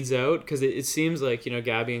bleeds out? Because it seems like,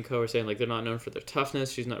 Gabby and co are saying, like, they're not known for their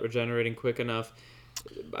toughness. She's not regenerating quick enough.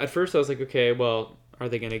 At first I was like, okay, well, are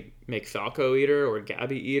they going to make Falco eat her or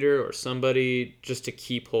Gabby eat her or somebody just to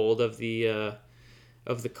keep hold of the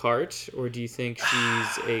cart? Or do you think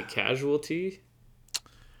she's a casualty?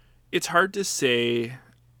 It's hard to say.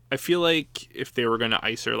 I feel like if they were going to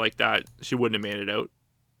ice her like that, she wouldn't have made it out.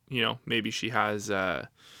 Maybe she has... I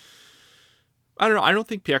don't know. I don't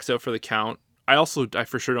think Pieck's out for the count. I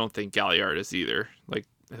for sure don't think Galliard is either. Like,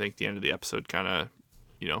 I think the end of the episode kind of,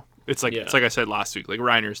 it's like I said last week. Like,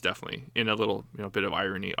 Reiner's definitely in a little, bit of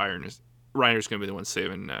irony. Reiner's going to be the one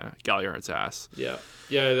saving Galliard's ass. Yeah.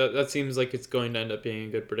 Yeah, that seems like it's going to end up being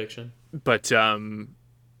a good prediction. But,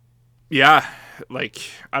 yeah, like,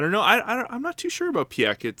 I don't know. I'm not too sure about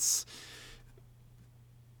Pieck.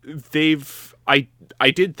 I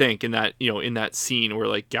did think in that, in that scene where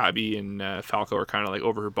like Gabby and Falco are kind of like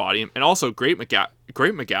over her body, and also great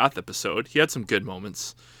McGath episode. He had some good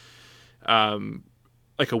moments.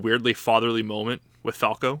 Like a weirdly fatherly moment with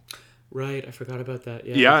Falco. Right, I forgot about that.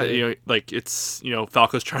 Yeah. Yeah, okay. like it's,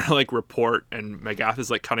 Falco's trying to like report and McGath is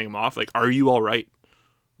like cutting him off. Like, are you all right?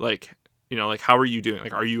 Like, like, how are you doing?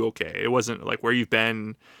 Like, are you okay? It wasn't like where you've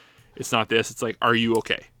been. It's not this. It's like, are you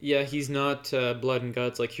okay? Yeah, he's not blood and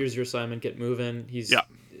guts. Like, here's your assignment. Get moving.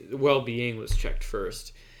 Well-being was checked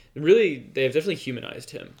first. Really, they have definitely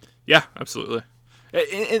humanized him. Yeah, absolutely.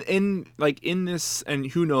 In this, and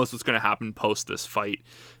who knows what's going to happen post this fight,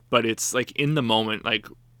 but it's like in the moment, like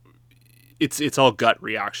it's all gut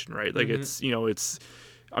reaction, right? Like it's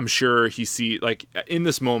I'm sure he like in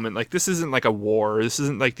this moment, like this isn't like a war. This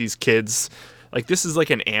isn't like these kids. Like, this is like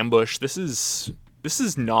an ambush. This is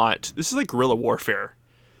like guerrilla warfare.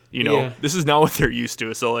 This is not what they're used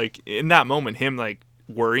to. So like in that moment, him like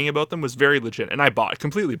worrying about them was very legit, and I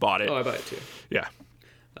completely bought it. Oh, I buy it too. Yeah.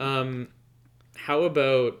 How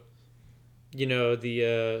about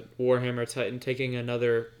the Warhammer Titan taking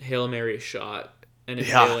another Hail Mary shot and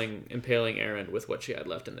impaling Aaron with what she had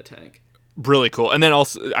left in the tank? Really cool. And then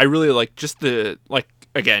also I really like just the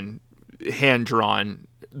again hand drawn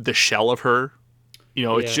the shell of her.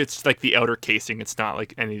 It's just like the outer casing. It's not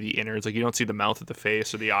like any of the innards. Like, you don't see the mouth of the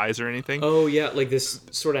face or the eyes or anything. Oh, yeah. Like this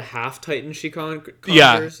sort of half Titan she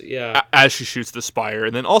conquers. Yeah. As she shoots the spire.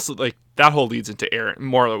 And then also, like, that whole leads into Aaron.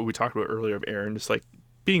 More like what we talked about earlier of Aaron. Just, like,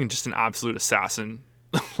 being just an absolute assassin.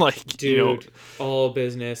 Like, dude, all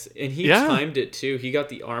business. And he timed it, too. He got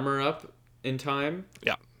the armor up in time.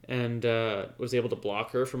 Yeah. And was able to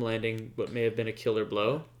block her from landing what may have been a killer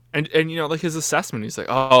blow. And like his assessment, he's like,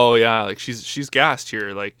 oh yeah, like she's gassed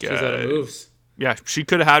here, like she's out of moves. Yeah, she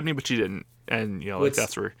could have had me, but she didn't, and like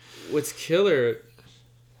that's where. What's killer,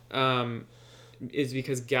 is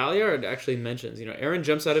because Galliard actually mentions, Aaron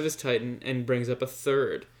jumps out of his Titan and brings up a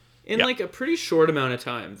third in like a pretty short amount of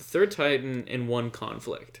time. The third Titan in one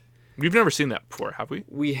conflict. We've never seen that before, have we?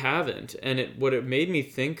 We haven't, and what it made me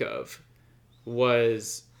think of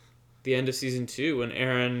was the end of season 2 when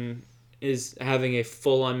Aaron is having a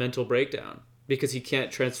full-on mental breakdown because he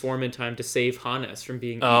can't transform in time to save Hannes from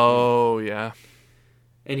being eaten. Oh, yeah.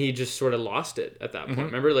 And he just sort of lost it at that point.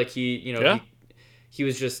 Remember, like he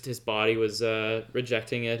was just, his body was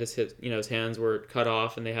rejecting it. His hands were cut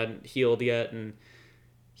off and they hadn't healed yet, and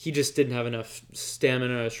he just didn't have enough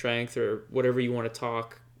stamina or strength or whatever you want to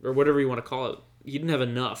talk or whatever you want to call it. He didn't have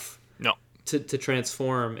enough to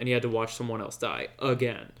transform, and he had to watch someone else die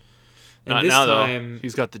again. And not this now, time, though.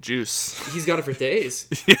 He's got the juice. He's got it for days.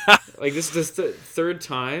 Yeah. Like, this is the third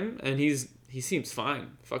time, and he seems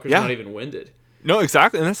fine. Fucker's not even winded. No,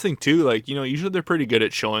 exactly. And that's the thing, too. Like, usually they're pretty good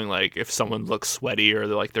at showing, like, if someone looks sweaty or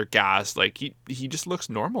they're gassed. Like, he just looks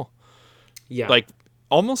normal. Yeah. Like,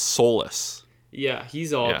 almost soulless. Yeah,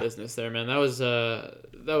 he's all Yeah. business there, man. That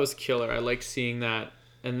was killer. I liked seeing that.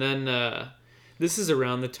 And then this is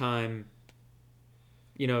around the time,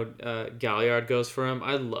 Galliard goes for him.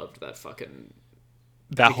 I loved that fucking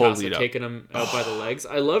That whole Mikasa lead up. taking him out by the legs.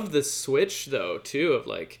 I loved the switch though too of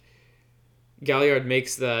like Galliard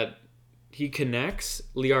makes that he connects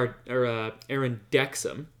Aaron decks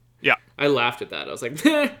him. Yeah. I laughed at that. I was like,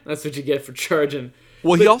 that's what you get for charging.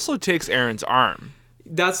 Well, he also takes Aaron's arm.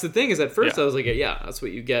 That's the thing is at first Yeah. I was like, yeah, that's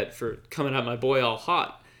what you get for coming at my boy all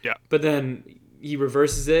hot. Yeah. But then he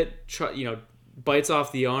reverses it, bites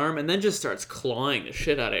off the arm, and then just starts clawing the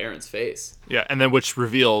shit out of Aaron's face. Yeah, and then which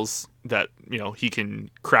reveals that he can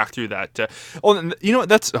crack through that. And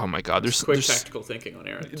that's oh my god. Quick tactical thinking on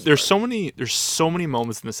Aaron. There's so many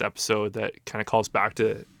moments in this episode that kind of calls back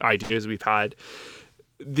to ideas we've had.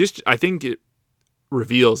 I think it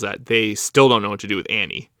reveals that they still don't know what to do with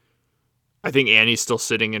Annie. I think Annie's still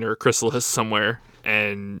sitting in her chrysalis somewhere,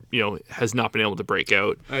 and has not been able to break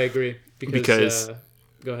out. I agree because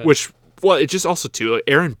go ahead. It just also too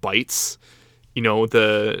Aaron bites,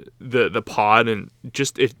 the pod, and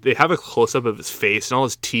just they have a close up of his face and all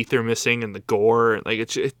his teeth are missing and the gore, and like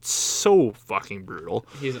it's so fucking brutal.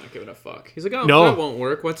 He's not giving a fuck. He's like, oh, No. that won't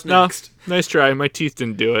work. What's next? No, nice try. My teeth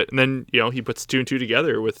didn't do it. And then he puts two and two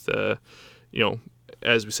together with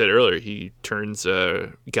as we said earlier, he turns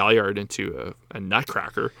Galliard into a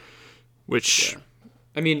nutcracker, which. Yeah.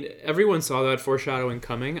 I mean, everyone saw that foreshadowing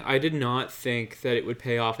coming. I did not think that it would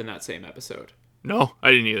pay off in that same episode. No,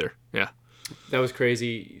 I didn't either. Yeah. That was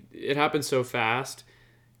crazy. It happened so fast.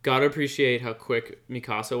 Gotta appreciate how quick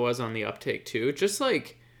Mikasa was on the uptake, too. Just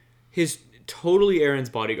like his totally Aaron's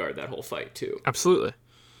bodyguard that whole fight, too. Absolutely.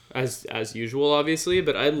 As usual, obviously.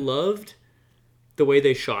 But I loved the way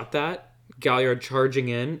they shot that. Galliard charging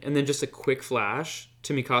in, and then just a quick flash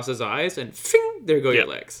to Mikasa's eyes, and fing, there go your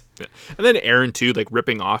legs. Yeah. And then Aaron too, like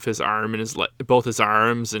ripping off his arm and both his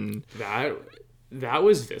arms, and that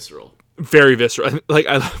was visceral. Very visceral. Like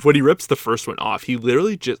when he rips the first one off, he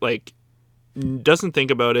literally just like doesn't think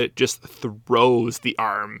about it, just throws the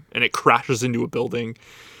arm, and it crashes into a building.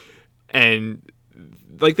 And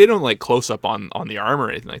like they don't like close up on the arm or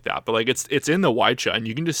anything like that, but like it's in the wide shot, and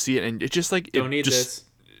you can just see it, and it just like don't need this.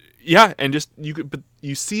 Yeah, and just but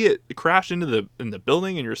you see it crash into the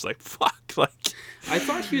building, and you're just like, fuck. Like I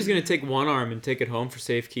thought he was gonna take one arm and take it home for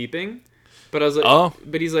safekeeping, but I was like,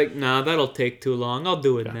 but he's like, nah, that'll take too long. I'll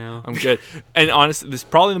do it now. I'm good. And honestly, this is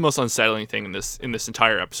probably the most unsettling thing in this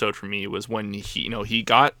entire episode for me was when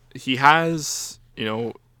Galliard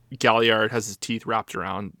has his teeth wrapped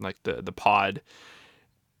around like the pod,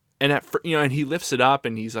 and and he lifts it up,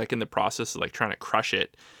 and he's like in the process of like trying to crush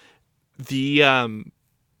it.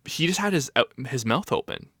 He just had his mouth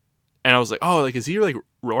open, and I was like, oh, like is he like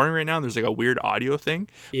roaring right now? And there's like a weird audio thing,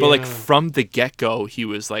 but like from the get go, he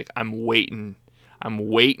was like, I'm waiting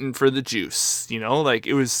for the juice, like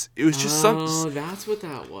it was just Oh, that's what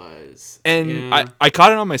that was. And I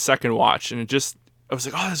caught it on my second watch, and I was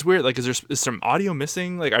like, oh, that's weird. Like, is some audio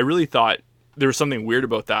missing? Like, I really thought there was something weird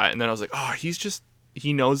about that, and then I was like, oh,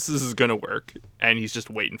 he knows this is gonna work, and he's just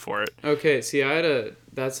waiting for it. Okay, see,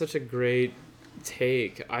 that's such a great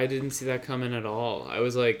take. I didn't see that coming at all. I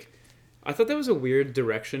was like, I thought that was a weird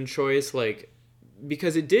direction choice, like,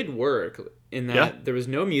 because it did work in that there was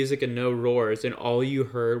no music and no roars, and all you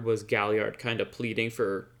heard was Galliard kind of pleading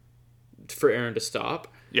for Aaron to stop.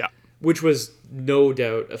 Yeah. Which was no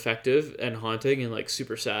doubt effective and haunting and like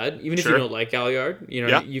super sad. Even if you don't like Galliard,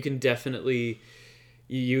 you can definitely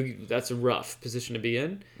that's a rough position to be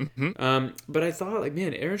in. Mm-hmm. But I thought, like,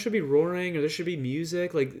 man, Aaron should be roaring, or there should be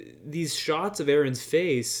music. Like, these shots of Aaron's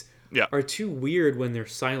face are too weird when they're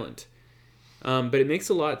silent. But it makes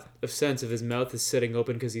a lot of sense if his mouth is sitting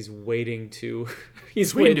open because he's waiting to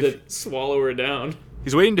waiting to swallow her down.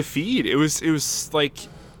 He's waiting to feed. It was like,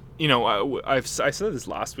 I said this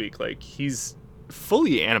last week. Like, he's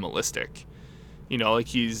fully animalistic. Like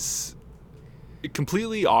he's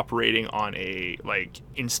completely operating on a like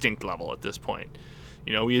instinct level at this point.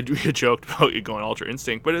 We had joked about you going ultra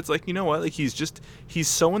instinct, but it's like, you know what? Like he's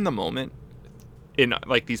so in the moment in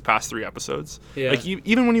like these past 3 episodes. Yeah. Like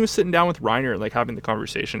even when he was sitting down with Reiner, like having the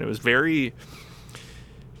conversation, it was very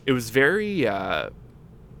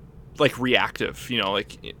like reactive.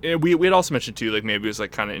 Like we had also mentioned too, like maybe it was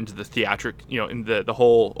like kind of into the theatric, in the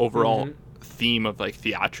whole overall theme of like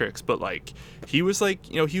theatrics, but like he was like,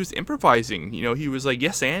 he was improvising, he was like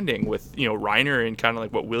yes-anding with, Reiner and kind of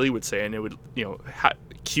like what Willie would say, and it would,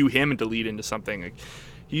 cue him to lead into something. Like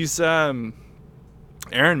he's Aaron,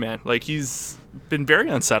 man, like he's been very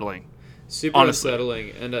unsettling, super honestly.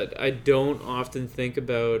 Unsettling. And I don't often think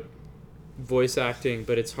about voice acting,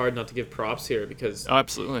 but it's hard not to give props here because Oh,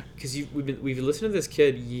 absolutely. we've listened to this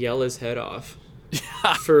kid yell his head off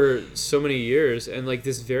for so many years, and like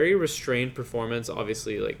this very restrained performance.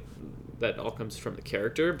 Obviously, like that all comes from the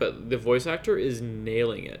character, but the voice actor is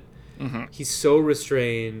nailing it. Mm-hmm. He's so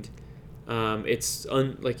restrained. It's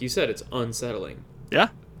like you said, it's unsettling. Yeah.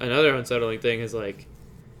 Another unsettling thing is like,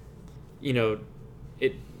 you know,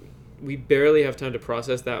 it. We barely have time to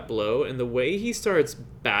process that blow, and the way he starts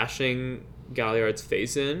bashing Galliard's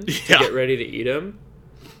face in to get ready to eat him.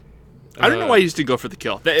 I don't know why he just didn't go for the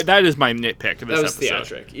kill. That is my nitpick of this that was episode.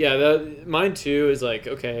 theatric. Yeah, mine too is like,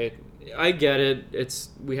 okay, I get it.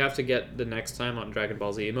 We have to get the next time on Dragon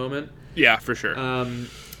Ball Z moment. Yeah, for sure.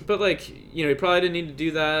 But like, you know, he probably didn't need to do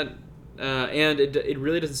that. And it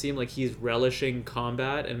really doesn't seem like he's relishing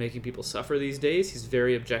combat and making people suffer these days. He's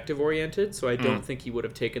very objective oriented, so I don't think he would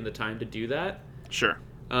have taken the time to do that. Sure.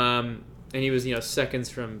 And he was, seconds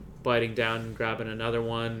from biting down and grabbing another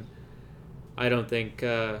one. I don't think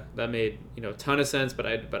that made a ton of sense, but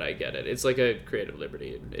I get it. It's like a creative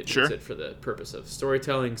liberty. It Sure. needs it for the purpose of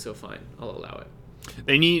storytelling, so fine, I'll allow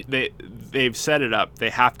it. They've set it up.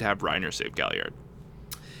 They have to have Reiner save Galliard.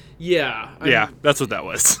 Yeah. That's what that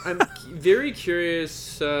was. I'm very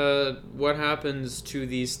curious what happens to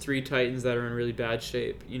these three Titans that are in really bad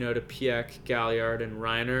shape. To Piek, Galliard, and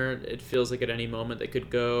Reiner. It feels like at any moment they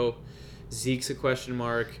could go. Zeke's a question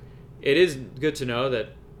mark. It is good to know that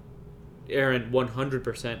Eren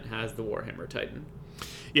 100% has the Warhammer Titan.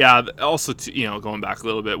 Yeah. Also, going back a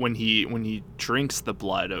little bit, when he drinks the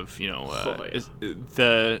blood of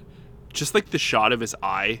just like the shot of his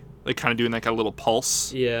eye, like kind of doing like a little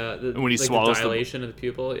pulse. Yeah, when he swallows the dilation of the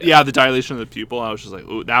pupil. Yeah, the dilation of the pupil. I was just like,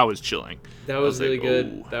 ooh, that was chilling. That was really like, good.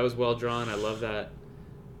 ooh. That was well drawn. I love that.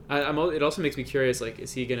 It also makes me curious. Like,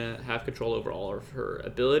 is he gonna have control over all of her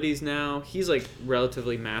abilities now? He's like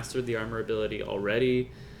relatively mastered the armor ability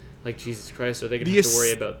already. Like, Jesus Christ, are they gonna have to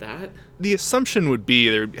worry about that? The assumption would be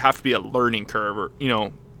there'd have to be a learning curve, or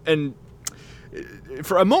and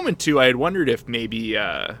for a moment too, I had wondered if maybe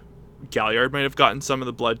Galliard might have gotten some of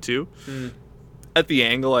the blood too. At the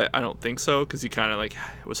angle, I don't think so, because he kind of like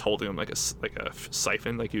was holding him like a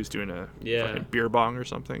siphon, like he was doing a fucking beer bong or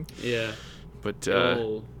something. Yeah, but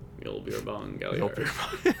the old beer bong Galliard.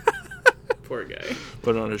 Poor guy.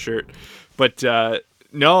 Put it on a shirt, but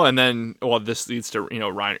no. And then, this leads to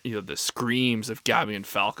Reiner, the screams of Gabby and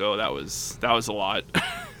Falco. That was a lot.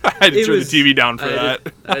 I had to turn the TV down for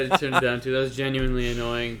that. I had to turn it down too. That was genuinely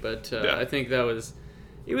annoying, but I think that was.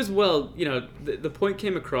 It was the point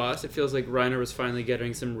came across. It feels like Reiner was finally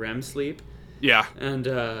getting some REM sleep. Yeah. And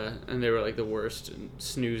they were like the worst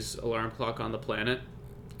snooze alarm clock on the planet.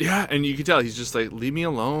 Yeah, and you can tell he's just like, leave me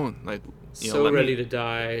alone. Like, ready to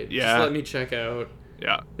die. Yeah. Just let me check out.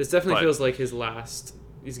 Yeah. This definitely feels like he's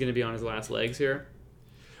going to be on his last legs here.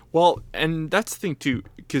 Well, and that's the thing too,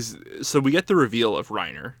 because we get the reveal of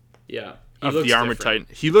Reiner. Yeah. Of the Armored Titan.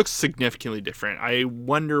 He looks significantly different. I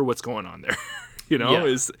wonder what's going on there. Yeah.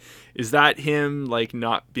 Is that him like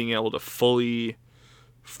not being able to fully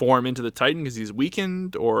form into the Titan because he's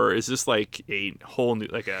weakened, or is this like a whole new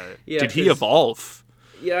did he evolve?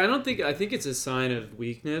 Yeah, I think it's a sign of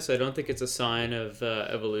weakness. I don't think it's a sign of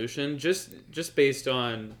evolution. Just based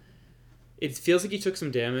on, it feels like he took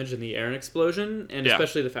some damage in the Eren explosion, and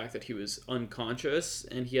especially the fact that he was unconscious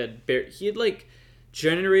and he had like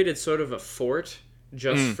generated sort of a fort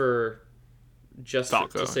just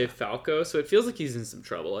Falco, to save Falco. So it feels like he's in some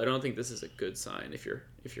trouble. I don't think this is a good sign if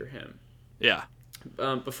you're him. Yeah.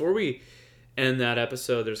 Before we end that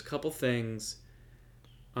episode, there's a couple things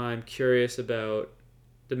I'm curious about.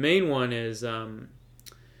 The main one is, the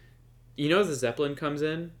Zeppelin comes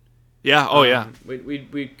in. Yeah. Oh, yeah.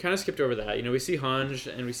 We kind of skipped over that. We see Hanj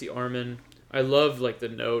and we see Armin. I love like the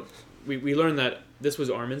note. We learned that this was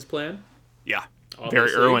Armin's plan. Yeah.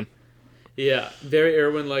 Obviously. Very Erwin. Yeah, very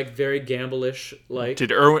Erwin-like, very Gamble-ish-like.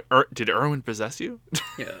 Did Erwin possess you?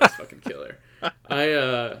 Yeah, that's fucking killer.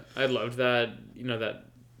 I loved that.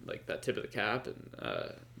 That tip of the cap and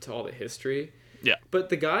to all the history. Yeah. But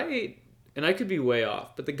the guy, and I could be way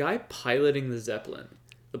off, but the guy piloting the Zeppelin,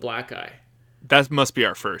 the black guy. That must be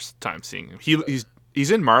our first time seeing him. He's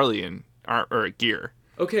in Marley or Gear.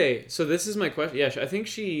 Okay, so this is my question. Yeah, I think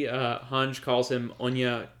Hanj calls him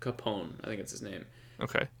Onya Capone. I think it's his name.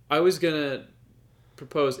 Okay. I was gonna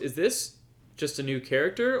propose, is this just a new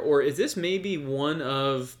character, or is this maybe one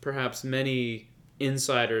of perhaps many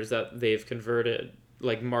insiders that they've converted,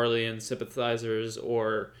 like Marleyan sympathizers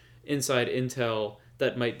or inside intel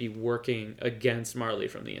that might be working against Marley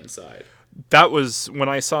from the inside? That was, when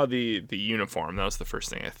I saw the uniform, that was the first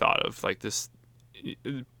thing I thought of. Like this,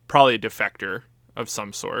 probably a defector of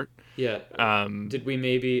some sort. Yeah. Did we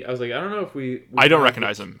maybe? I was like, I don't know if we I don't have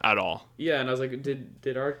recognize him at all. Yeah, and I was like,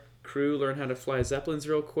 did our crew learn how to fly Zeppelins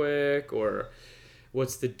real quick, or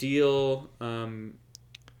what's the deal?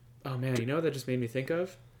 Oh man, you know what that just made me think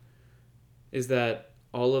of? Is that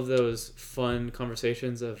all of those fun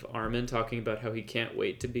conversations of Armin talking about how he can't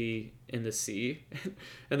wait to be in the sea,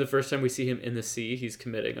 and the first time we see him in the sea, he's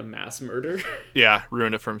committing a mass murder. Yeah,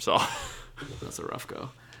 ruined it for himself. That's a rough go.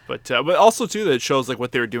 But also too that it shows like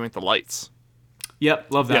what they were doing with the lights. Yep,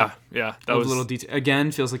 love that. Yeah, that Love was little detail.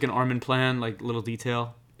 Again, feels like an Armin plan, like little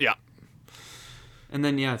detail. yeah. And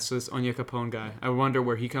then so this Anya Capone guy. I wonder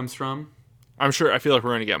where he comes from. I'm sure. I feel like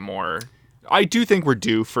we're going to get more. I do think we're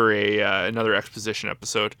due for another exposition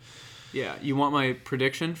episode. Yeah, you want my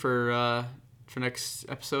prediction for next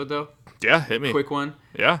episode though? Yeah, hit me. Quick one.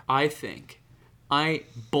 Yeah. I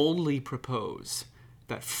boldly propose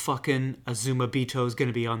that fucking Azuma Bito is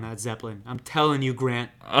gonna be on that Zeppelin. I'm telling you,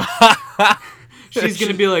 Grant. She's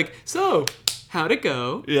gonna be like, so how'd it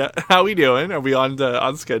go? Yeah. How we doing? Are we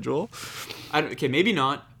on schedule? Okay, maybe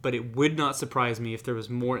not, but it would not surprise me if there was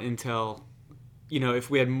more intel. You know, if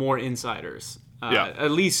we had more insiders. Yeah.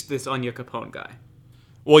 At least this Anya Capone guy.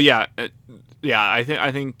 Well, yeah, yeah.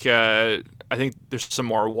 I think there's some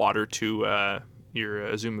more water to your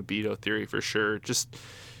Azuma Bito theory for sure. Just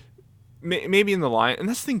maybe in the line, and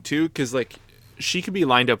that's the thing too, because like she could be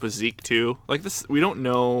lined up with Zeke too. Like this, we don't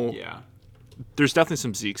know. Yeah. There's definitely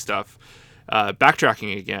some Zeke stuff.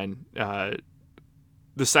 Backtracking again.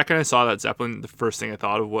 The second I saw that Zeppelin, the first thing I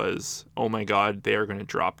thought of was, oh my god, they are going to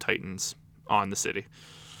drop Titans on the city.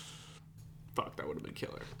 Fuck, that would have been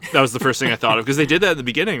killer. That was the first thing I thought of, because they did that at the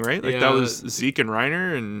beginning, right? Like Yeah. that was Zeke and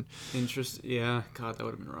Reiner, and Yeah, God, that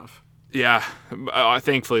would have been rough. yeah,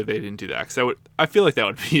 thankfully they didn't do that, because I feel like that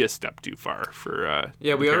would be a step too far for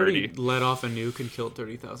Yeah, we parody. already let off a nuke and killed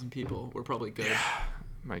 30,000 people. We're probably good.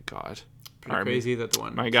 My god, Pretty Armin. crazy that the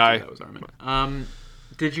one. My guy. That was Armin.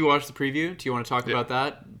 Did you watch the preview? Do you want to talk about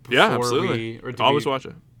that? Yeah, before absolutely. Or did Always we- watch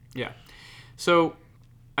it. Yeah. So,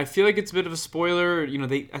 I feel like it's a bit of a spoiler. You know,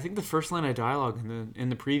 I think the first line of dialogue in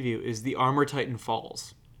the preview is the armor titan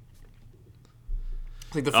falls.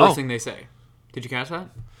 It's like the first thing they say. Did you catch that?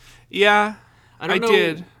 Yeah, I don't know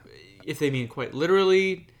did. if they mean quite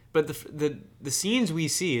literally, but the scenes we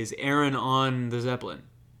see is Aaron on the Zeppelin,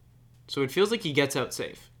 so it feels like he gets out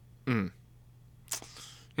safe.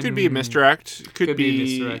 Could be a misdirect. Could be a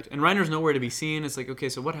misdirect. And Reiner's nowhere to be seen. It's like, okay,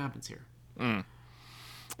 so what happens here?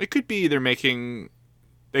 It could be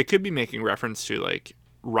they could be making reference to like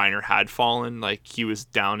Reiner had fallen, like he was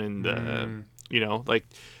down in the, like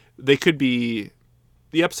they could be.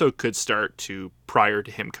 The episode could start to prior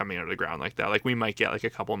to him coming out of the ground like that. Like we might get like a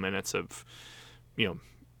couple minutes of,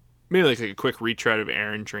 maybe like a quick retread of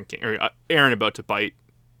Aaron drinking or Aaron about to bite,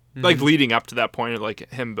 like leading up to that point of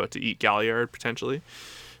like him about to eat Galliard potentially.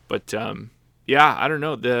 But yeah, I don't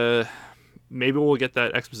know. Maybe we'll get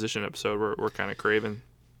that exposition episode we're kind of craving.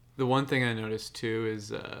 The one thing I noticed too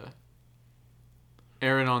is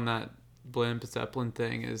Aaron on that blimp Zeppelin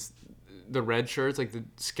thing is the red shirts, like the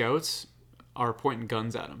scouts, are pointing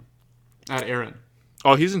guns at him, at Aaron.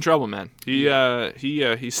 Oh, he's in trouble, man. He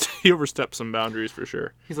overstepped some boundaries for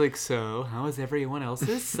sure. He's like, so how was everyone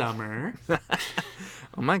else's summer?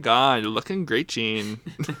 Oh my god, you're looking great, Gene.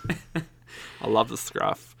 I love the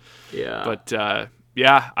scruff. Yeah. But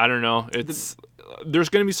yeah, I don't know. There's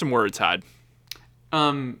going to be some words had.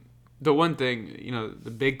 The one thing,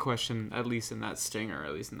 the big question, at least in that stinger,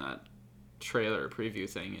 at least in that trailer preview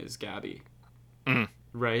thing, is Gabby.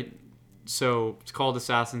 Right? So it's called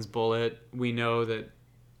Assassin's Bullet. We know that,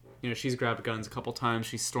 she's grabbed guns a couple times.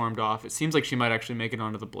 She's stormed off. It seems like she might actually make it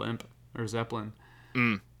onto the blimp or Zeppelin.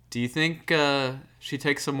 Do you think she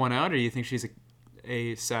takes someone out, or do you think she's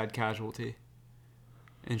a sad casualty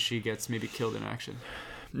and she gets maybe killed in action?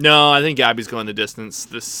 No, I think Gabby's going the distance.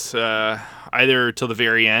 This either till the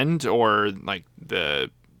very end or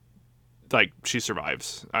she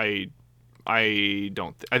survives. I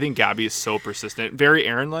don't. I think Gabby is so persistent, very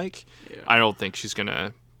Aaron-like. Yeah. I don't think she's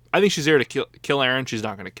gonna. I think she's there to kill Aaron. She's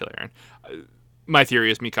not gonna kill Aaron. My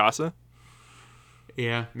theory is Mikasa.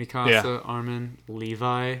 Yeah, Mikasa, Armin,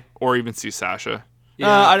 Levi, or even see Sasha. Yeah.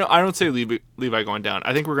 I don't say Levi going down.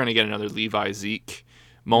 I think we're gonna get another Levi Zeke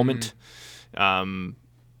moment.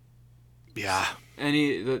 Yeah.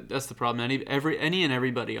 That's the problem. Any and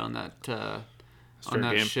everybody on that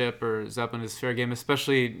ship or Zeppelin is fair game,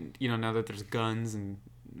 especially now that there's guns and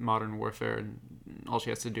modern warfare and all she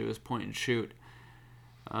has to do is point and shoot.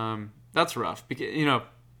 That's rough because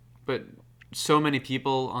but so many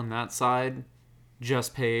people on that side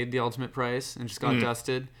just paid the ultimate price and just got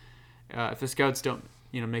dusted. If the scouts don't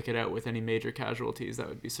make it out with any major casualties. That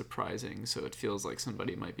would be surprising. So it feels like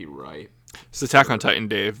somebody might be right. It's Attack on Titan,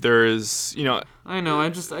 Dave. There is, I know.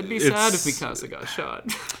 I'd be sad if Mikasa got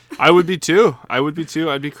shot. I would be too.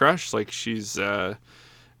 I'd be crushed. Like she's, but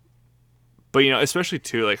especially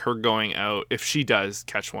too, like her going out, if she does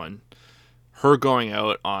catch one, her going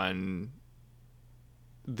out on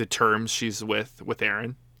the terms she's with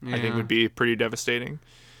Eren, I think would be pretty devastating.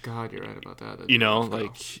 God, you're right about that.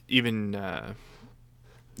 Even,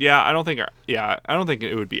 I don't think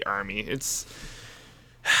it would be Army.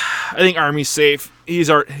 I think Army's safe. He's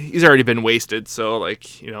already been wasted. So I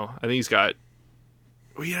think he's got,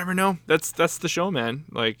 well, you never know. That's the show, man.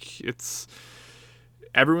 Like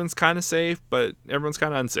everyone's kind of safe, but everyone's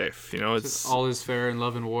kind of unsafe. It's all is fair in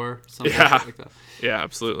love and war. Something like that. Yeah,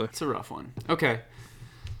 absolutely. It's a rough one. Okay.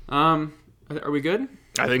 Are we good?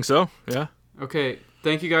 I think so. Yeah. Okay.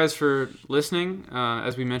 Thank you guys for listening.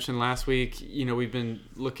 As we mentioned last week, we've been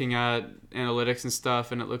looking at analytics and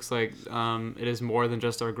stuff, and it looks like it is more than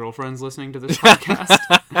just our girlfriends listening to this podcast.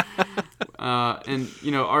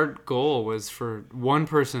 And our goal was for one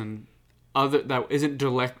person that isn't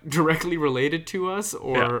directly related to us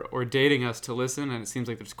or dating us to listen, and it seems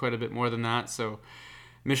like there's quite a bit more than that. So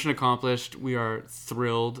mission accomplished. We are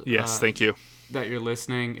thrilled. Yes, thank you that you're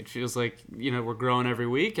listening. It feels like we're growing every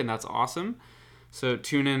week, and that's awesome. So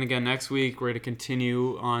tune in again next week. We're going to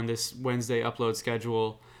continue on this Wednesday upload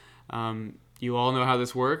schedule. You all know how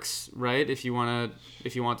this works, right? If you want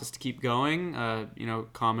this to keep going,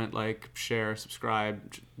 comment, like, share,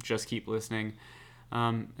 subscribe, just keep listening.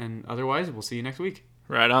 And otherwise, we'll see you next week.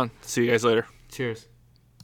 Right on. See you guys later. Cheers.